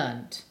have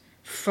learnt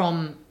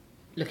from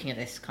looking at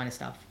this kind of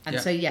stuff. And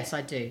so, yes,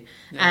 I do.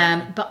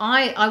 But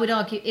I would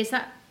argue, is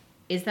that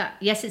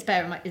yes, it's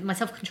better. My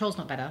self-control's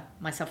not better.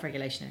 My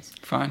self-regulation is.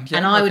 Fine. Yeah,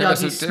 and I would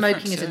argue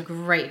smoking is a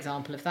great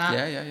example of that.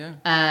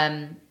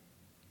 Yeah.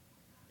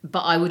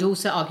 But I would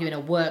also argue in a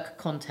work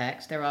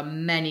context, there are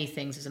many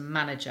things as a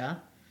manager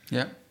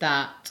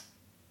that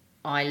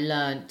I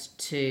learnt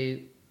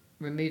to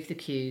remove the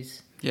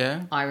cues.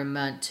 Yeah. I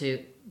learnt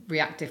to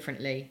react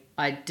differently.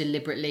 I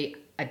deliberately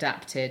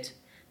adapted.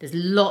 There's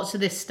lots of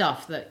this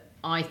stuff that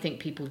I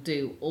think people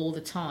do all the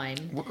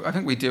time. I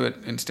think we do it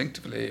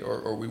instinctively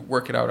or we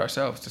work it out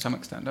ourselves to some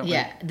extent, don't we?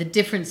 Yeah, the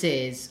difference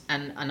is,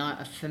 and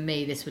for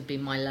me, this would be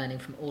my learning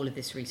from all of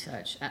this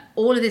research.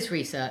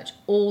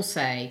 All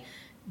say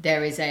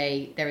there is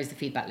the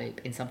feedback loop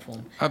in some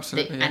form.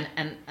 Absolutely.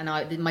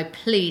 My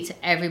plea to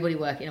everybody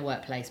working in a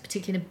workplace,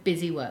 particularly in a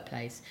busy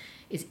workplace,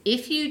 is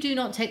if you do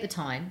not take the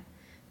time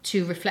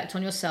to reflect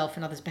on yourself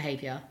and others'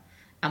 behaviour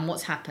and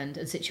what's happened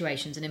and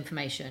situations and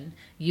information,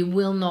 you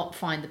will not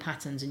find the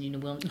patterns and you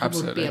will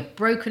be a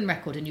broken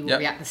record and you will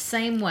react the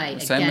same way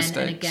again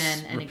and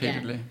again and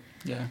repeatedly. Again.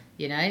 Yeah.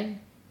 You know?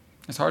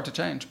 It's hard to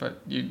change,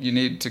 but you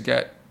need to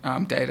get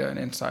data and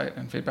insight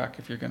and feedback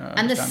if you're going to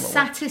understand and the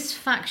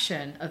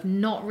satisfaction of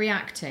not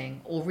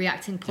reacting or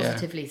reacting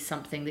positively to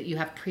something that you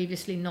have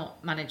previously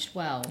not managed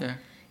well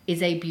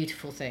is a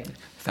beautiful thing.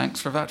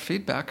 Thanks for that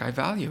feedback. I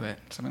value it.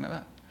 Something like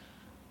that.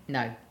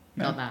 No,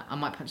 not that. I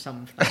might punch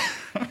someone for that.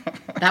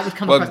 That would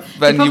come across.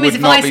 Then the you would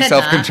not be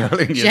yourself,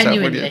 self-controlling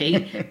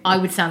genuinely, I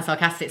would sound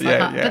sarcastic. So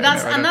but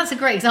that's a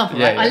great example,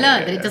 right? I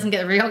learned that it doesn't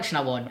get the reaction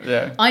I want.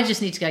 Yeah. I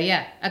just need to go,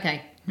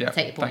 take your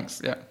point.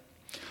 Thanks. Yeah.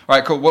 All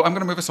right, cool. Well, I'm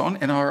going to move us on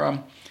in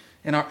our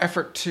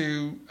effort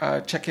to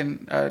check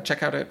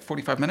out at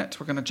 45 minutes.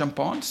 We're going to jump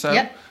on. So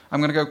I'm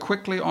going to go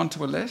quickly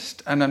onto a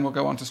list, and then we'll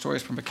go on to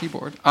stories from the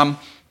keyboard.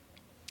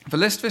 The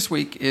list this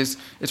week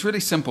it's really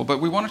simple, but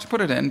we wanted to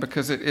put it in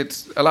because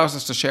it allows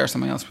us to share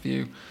something else with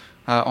you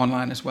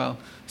online as well.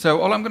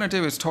 So all I'm going to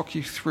do is talk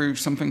you through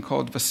something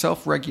called the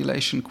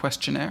self-regulation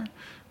questionnaire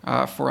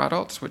for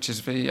adults, which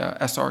is the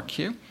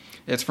SRQ.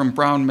 It's from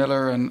Brown,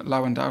 Miller, and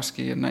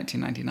Lewandowski in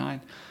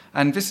 1999.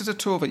 And this is a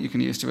tool that you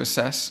can use to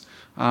assess,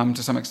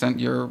 to some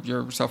extent,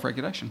 your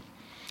self-regulation.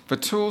 The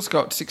tool's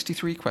got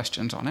 63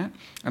 questions on it,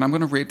 and I'm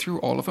going to read through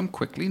all of them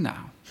quickly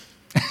now.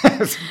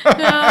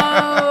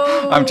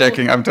 No! I'm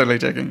joking. I'm totally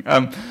joking.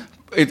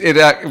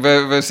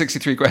 The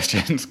 63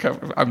 questions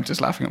cover... I'm just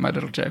laughing at my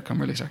little joke.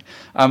 I'm really sorry.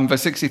 The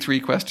 63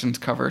 questions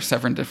cover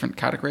 7 different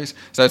categories.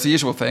 So it's the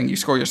usual thing. You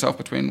score yourself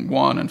between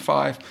 1 and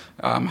 5,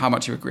 how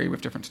much you agree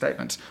with different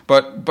statements.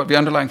 But the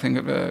underlying thing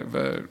that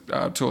the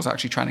tool's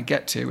actually trying to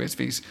get to is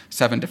these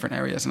 7 different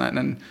areas. And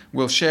then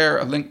we'll share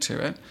a link to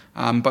it.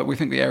 But we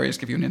think the areas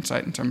give you an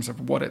insight in terms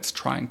of what it's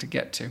trying to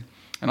get to.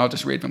 And I'll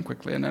just read them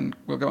quickly, and then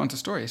we'll go on to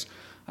stories.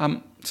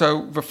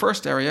 So the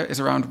first area is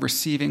around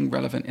receiving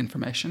relevant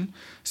information.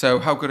 So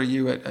how good are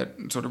you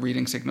at sort of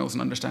reading signals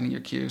and understanding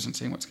your cues and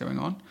seeing what's going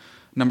on?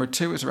 Number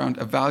 2 is around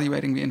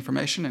evaluating the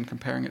information and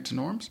comparing it to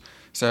norms.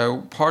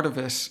 So part of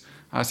this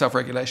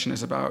self-regulation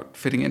is about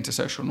fitting into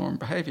social norm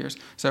behaviors.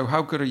 So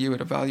how good are you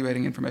at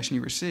evaluating information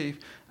you receive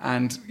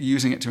and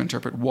using it to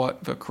interpret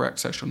what the correct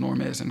social norm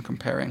is and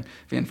comparing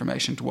the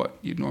information to what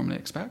you'd normally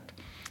expect?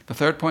 The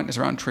third point is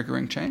around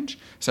triggering change.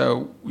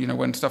 So,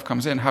 when stuff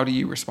comes in, how do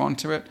you respond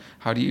to it?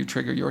 How do you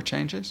trigger your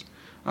changes?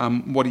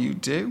 What do you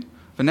do?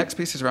 The next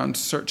piece is around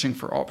searching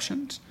for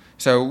options.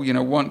 So,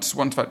 once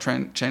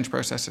that change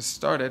process has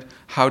started,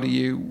 how do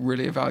you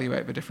really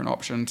evaluate the different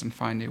options and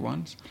find new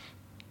ones?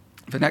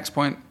 The next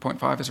point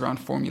 5, is around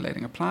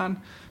formulating a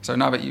plan. So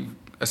now that you've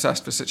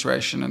assessed the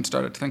situation and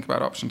started to think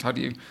about options, how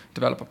do you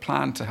develop a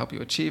plan to help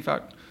you achieve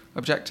that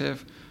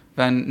objective?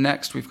 Then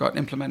next, we've got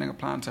implementing a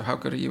plan. So how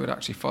good are you at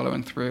actually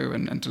following through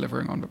and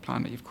delivering on the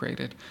plan that you've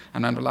created?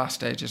 And then the last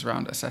stage is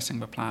around assessing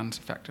the plan's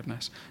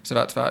effectiveness. So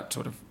that's that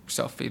sort of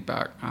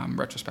self-feedback,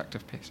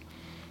 retrospective piece.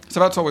 So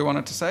that's all we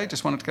wanted to say.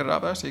 Just wanted to get it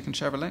out there so you can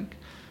share the link.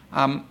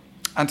 And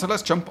so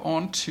let's jump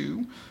on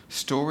to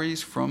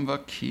stories from the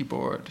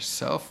keyboard,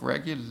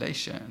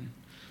 self-regulation.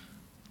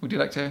 Would you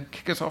like to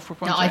kick us off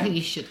with one? No, Jane? I think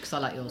you should, because I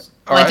like yours.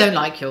 All Well, right. I don't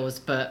like yours,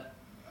 but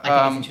I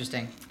think it's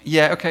interesting.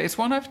 Yeah, okay. It's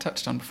one I've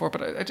touched on before,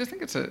 but I just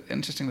think it's an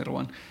interesting little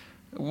one.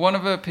 One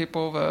of the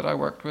people that I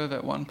worked with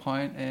at one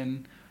point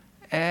in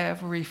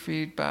every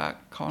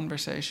feedback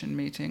conversation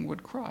meeting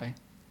would cry.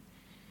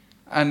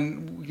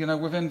 And,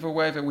 within the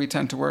way that we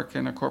tend to work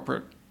in a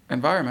corporate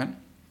environment,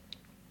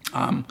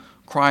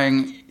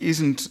 crying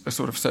isn't a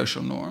sort of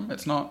social norm.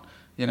 It's not,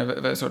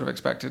 the sort of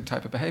expected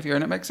type of behavior,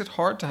 and it makes it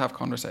hard to have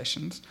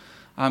conversations.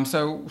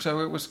 So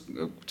it was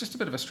just a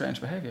bit of a strange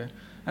behavior.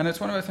 And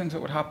it's one of the things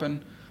that would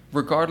happen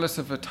regardless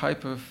of the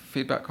type of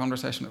feedback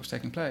conversation that was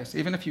taking place.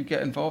 Even if you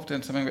get involved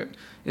in something that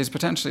is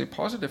potentially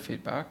positive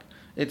feedback,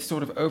 it's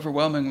sort of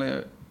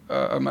overwhelmingly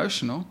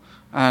emotional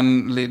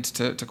and leads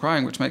to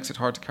crying, which makes it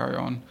hard to carry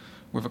on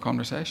with a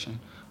conversation.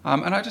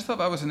 And I just thought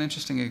that was an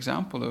interesting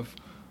example of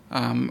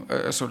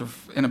a sort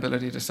of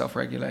inability to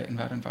self-regulate in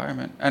that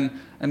environment. And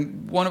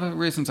one of the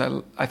reasons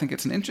I think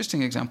it's an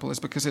interesting example is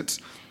because it's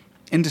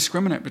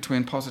indiscriminate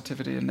between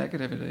positivity and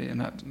negativity in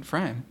that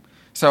frame.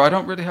 So I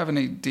don't really have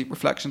any deep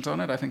reflections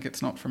on it. I think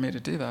it's not for me to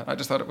do that. I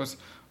just thought it was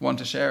one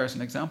to share as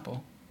an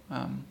example.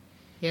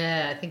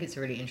 Yeah, I think it's a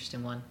really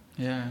interesting one.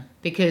 Yeah.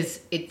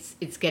 Because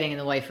it's getting in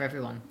the way for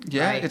everyone.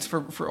 Yeah, right? it's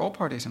for all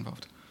parties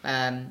involved.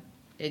 I've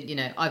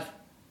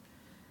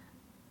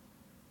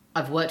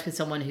worked with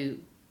someone who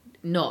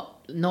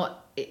not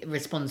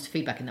responds to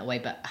feedback in that way,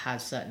 but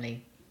has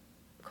certainly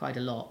quite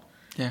a lot.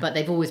 Yeah. But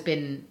they've always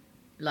been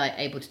like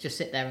able to just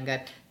sit there and go,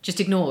 just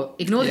ignore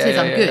the things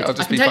yeah, I'm yeah, good. I'll I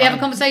just can be totally have fine.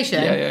 a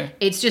conversation. Yeah.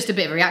 It's just a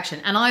bit of a reaction.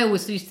 And I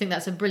always used to think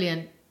that's a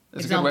brilliant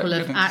It's a good example way- of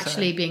good thing to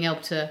actually say. being able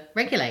to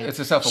regulate. It's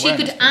a She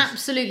self-awareness could piece.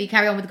 absolutely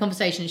carry on with the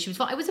conversation. She was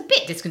fine. It was a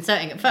bit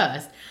disconcerting at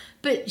first,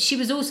 but she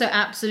was also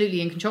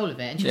absolutely in control of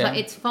it. And she was Yeah. like,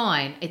 it's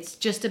fine. It's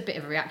just a bit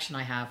of a reaction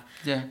I have.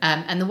 Yeah.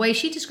 And the way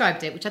she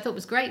described it, which I thought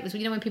was great, was,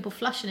 when people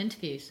flush in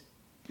interviews.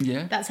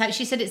 Yeah. That's how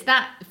she said it's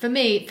that. For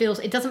me,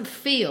 it doesn't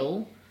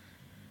feel...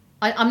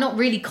 I'm not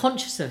really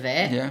conscious of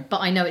it, Yeah.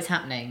 but I know it's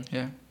happening.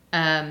 Yeah.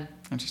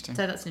 Interesting.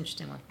 So that's an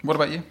interesting one. What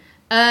about you?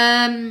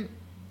 I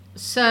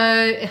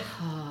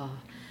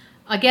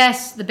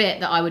guess the bit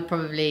that I would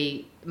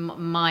probably...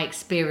 My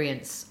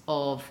experience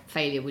of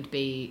failure would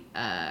be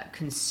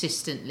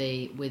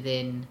consistently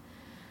within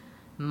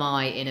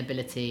my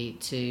inability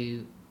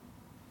to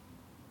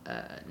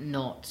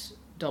not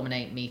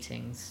dominate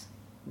meetings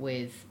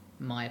with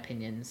my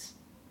opinions,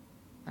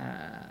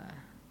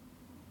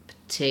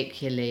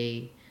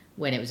 particularly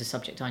when it was a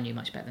subject I knew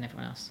much better than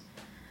everyone else.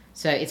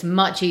 So it's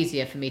much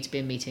easier for me to be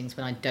in meetings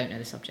when I don't know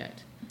the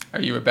subject.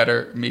 Are you a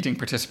better meeting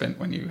participant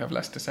when you have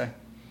less to say?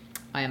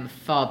 I am a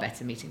far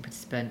better meeting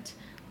participant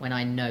when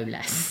I know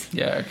less.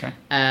 Yeah, okay.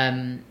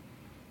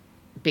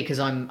 Because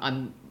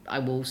I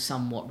will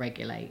somewhat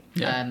regulate.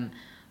 Yeah.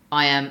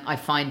 I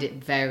find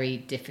it very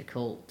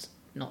difficult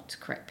not to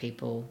correct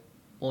people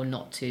or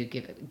not to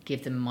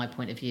give them my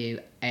point of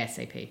view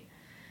ASAP.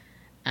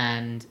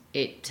 And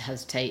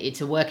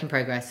it's a work in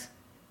progress,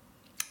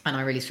 and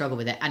I really struggle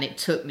with it. And it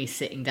took me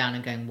sitting down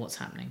and going, what's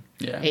happening?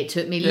 Yeah. It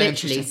took me Yeah,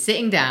 literally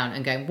sitting down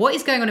and going, what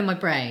is going on in my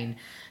brain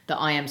that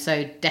I am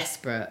so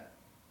desperate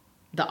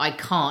that I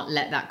can't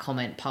let that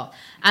comment pass?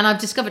 And I've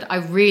discovered I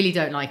really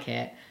don't like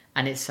it.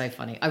 And it's so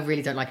funny. I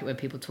really don't like it when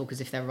people talk as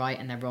if they're right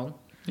and they're wrong.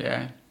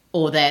 Yeah.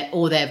 Or they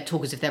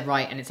talk as if they're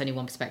right and it's only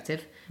one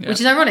perspective. Yeah.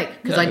 Which is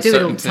ironic, because I do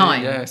it all the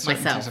time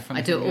myself.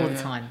 I do it all the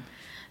time.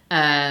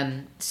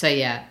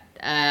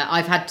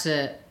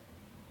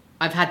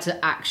 I've had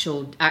to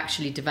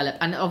actually develop,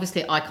 and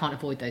obviously I can't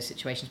avoid those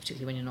situations,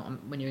 particularly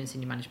when you're in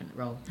senior management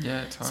role.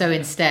 Yeah, it's hard. So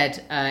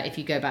instead, if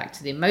you go back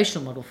to the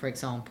emotional model, for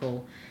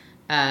example,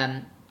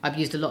 I've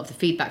used a lot of the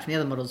feedback from the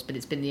other models, but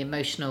it's been the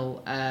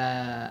emotional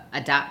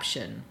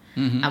adaptation.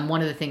 Mm-hmm. And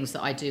one of the things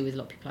that I do with a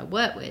lot of people I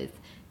work with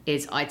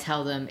is I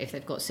tell them if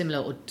they've got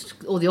similar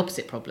or the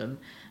opposite problem,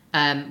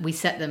 we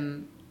set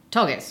them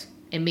targets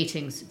in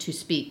meetings to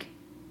speak.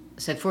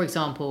 So, for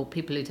example,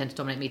 people who tend to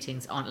dominate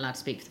meetings aren't allowed to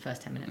speak for the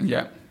first 10 minutes.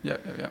 Yeah.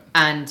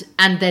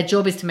 And their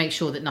job is to make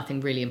sure that nothing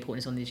really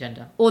important is on the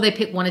agenda. Or they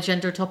pick one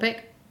agenda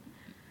topic.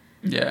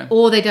 Yeah.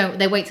 Or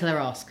they wait till they're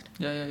asked.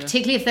 Yeah.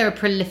 Particularly if they're a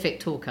prolific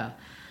talker.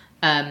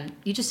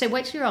 You just say,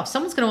 wait till you're asked.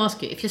 Someone's going to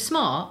ask you. If you're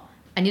smart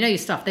and you know your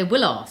stuff, they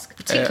will ask.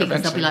 Particularly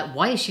because they'll be like,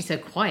 why is she so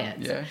quiet?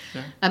 Yeah.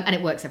 And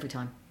it works every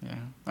time. Yeah.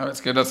 Oh,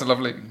 that's good. That's a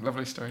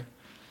lovely story.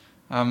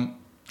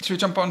 Should we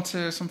jump on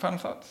to some final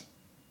thoughts?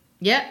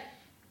 Yeah.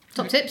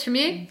 Top tips from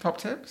you? Top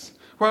tips?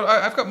 Well,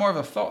 I've got more of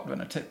a thought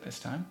than a tip this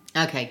time.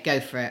 Okay, go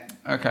for it.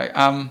 Okay.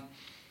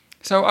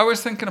 So I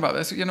was thinking about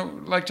this.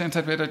 Like Jane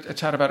said, we had a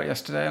chat about it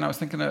yesterday, and I was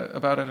thinking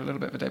about it a little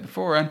bit the day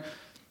before.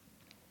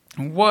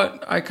 And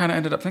what I kind of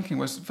ended up thinking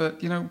was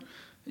that,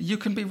 you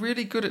can be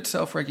really good at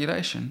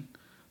self-regulation,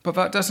 but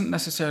that doesn't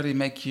necessarily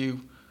make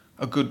you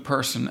a good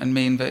person and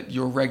mean that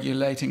you're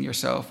regulating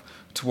yourself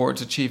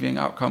towards achieving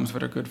outcomes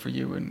that are good for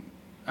you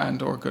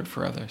and or good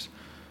for others,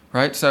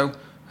 right? So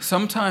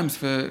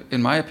sometimes,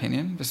 in my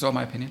opinion, this is all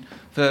my opinion,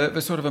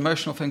 the sort of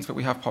emotional things that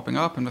we have popping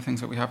up and the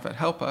things that we have that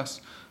help us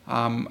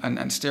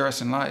and steer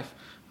us in life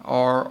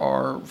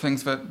are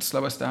things that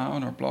slow us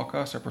down or block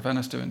us or prevent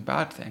us doing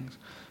bad things.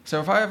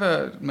 So if I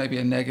have maybe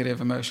a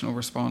negative emotional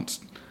response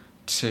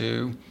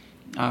to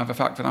the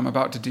fact that I'm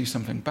about to do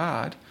something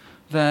bad,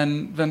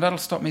 then that'll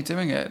stop me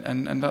doing it,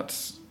 and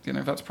that's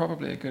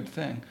probably a good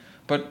thing.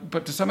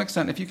 But to some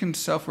extent, if you can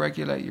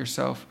self-regulate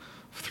yourself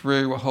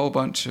through a whole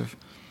bunch of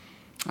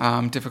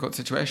difficult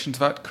situations,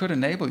 that could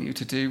enable you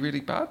to do really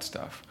bad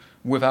stuff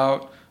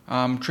without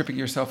tripping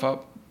yourself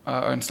up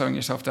and slowing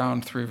yourself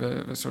down through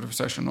the sort of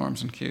social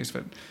norms and cues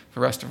that the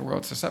rest of the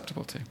world's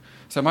susceptible to.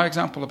 So my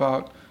example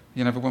about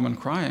the woman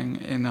crying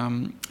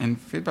in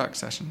feedback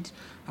sessions,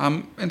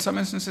 in some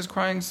instances,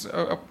 crying's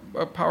a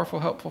powerful,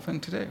 helpful thing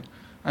to do,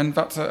 and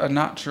that's a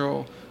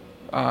natural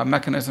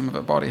mechanism that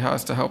the body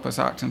has to help us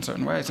act in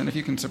certain ways. And if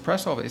you can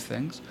suppress all these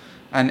things,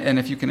 and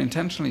if you can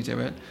intentionally do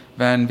it,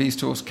 then these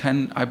tools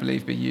can, I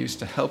believe, be used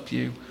to help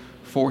you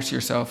force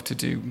yourself to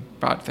do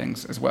bad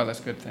things as well as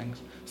good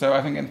things. So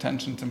I think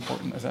intention's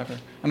important as ever,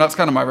 and that's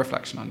kind of my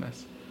reflection on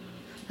this.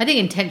 I think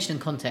intention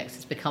and context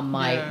has become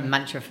my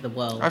mantra for the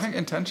world. I think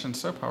intention's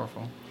so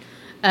powerful.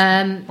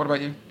 What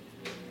about you?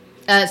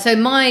 So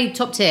my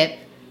top tip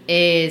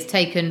is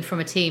taken from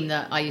a team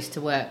that I used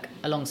to work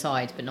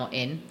alongside but not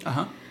in.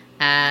 Uh-huh.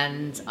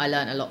 And I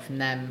learned a lot from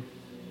them,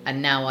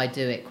 and now I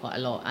do it quite a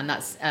lot. And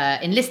that's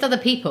enlist other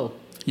people.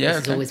 Yeah,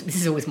 this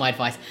is always my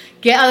advice.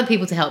 Get other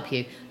people to help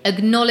you.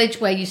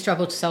 Acknowledge where you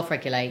struggle to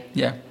self-regulate.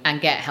 Yeah.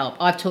 And get help.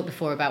 I've talked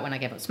before about when I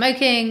gave up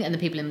smoking and the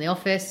people in the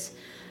office.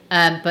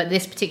 But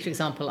this particular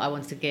example I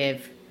wanted to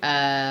give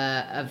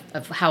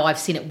of how I've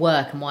seen it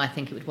work and why I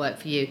think it would work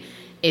for you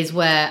is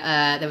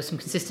where there were some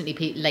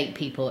consistently late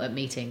people at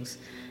meetings,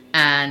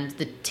 and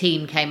the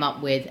team came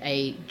up with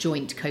a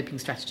joint coping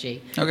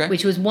strategy,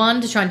 which was one,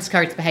 to try and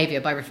discourage the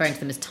behaviour by referring to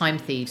them as time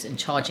thieves and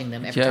charging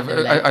them every time they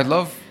were late. I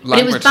love language. But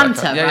it was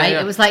banter, like that. right? Yeah.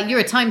 It was like, you're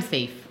a time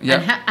thief. Yeah.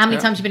 And how many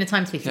times have you been a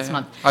time thief this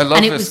month? I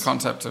love this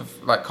concept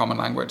of like common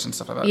language and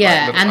stuff like that.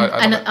 Yeah,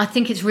 like, I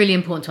think it's really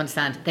important to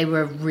understand they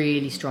were a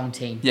really strong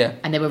team. Yeah.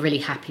 And they were really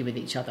happy with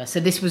each other. So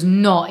this was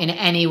not in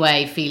any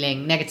way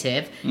feeling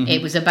negative. Mm-hmm.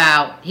 It was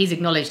about, he's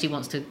acknowledged he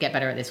wants to get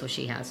better at this, or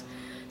she has.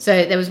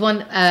 So there was one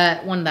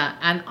that,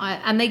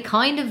 and they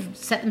kind of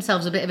set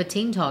themselves a bit of a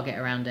team target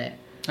around it.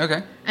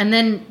 Okay. And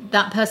then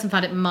that person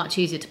found it much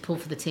easier to pull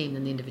for the team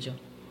than the individual.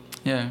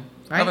 Yeah.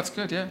 Right? Oh, that's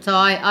good, yeah. So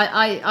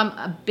I'm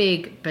a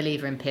big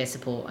believer in peer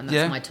support, and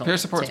that's my top peer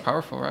support's tip.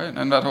 Powerful, right?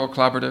 And that whole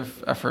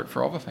collaborative effort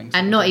for all the things.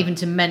 And not even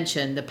to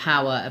mention the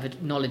power of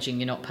acknowledging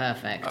you're not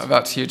perfect.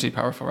 That's hugely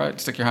powerful, right?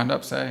 Stick your hand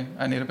up, say,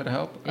 I need a bit of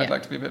help. I'd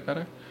like to be a bit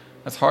better.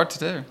 That's hard to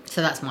do.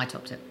 So that's my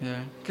top tip.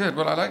 Yeah. Good.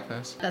 Well, I like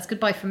this. That's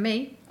goodbye from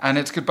me. And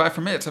it's goodbye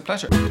from me. It's a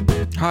pleasure.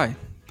 Hi.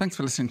 Thanks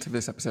for listening to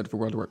this episode of the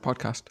World of Work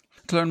podcast.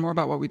 To learn more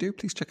about what we do,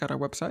 please check out our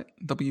website,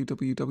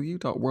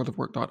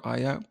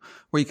 www.worldofwork.io,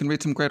 where you can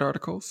read some great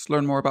articles,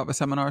 learn more about the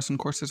seminars and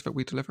courses that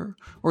we deliver,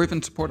 or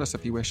even support us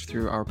if you wish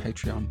through our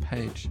Patreon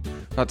page.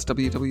 That's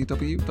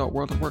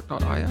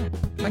www.worldofwork.io.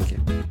 Thank you.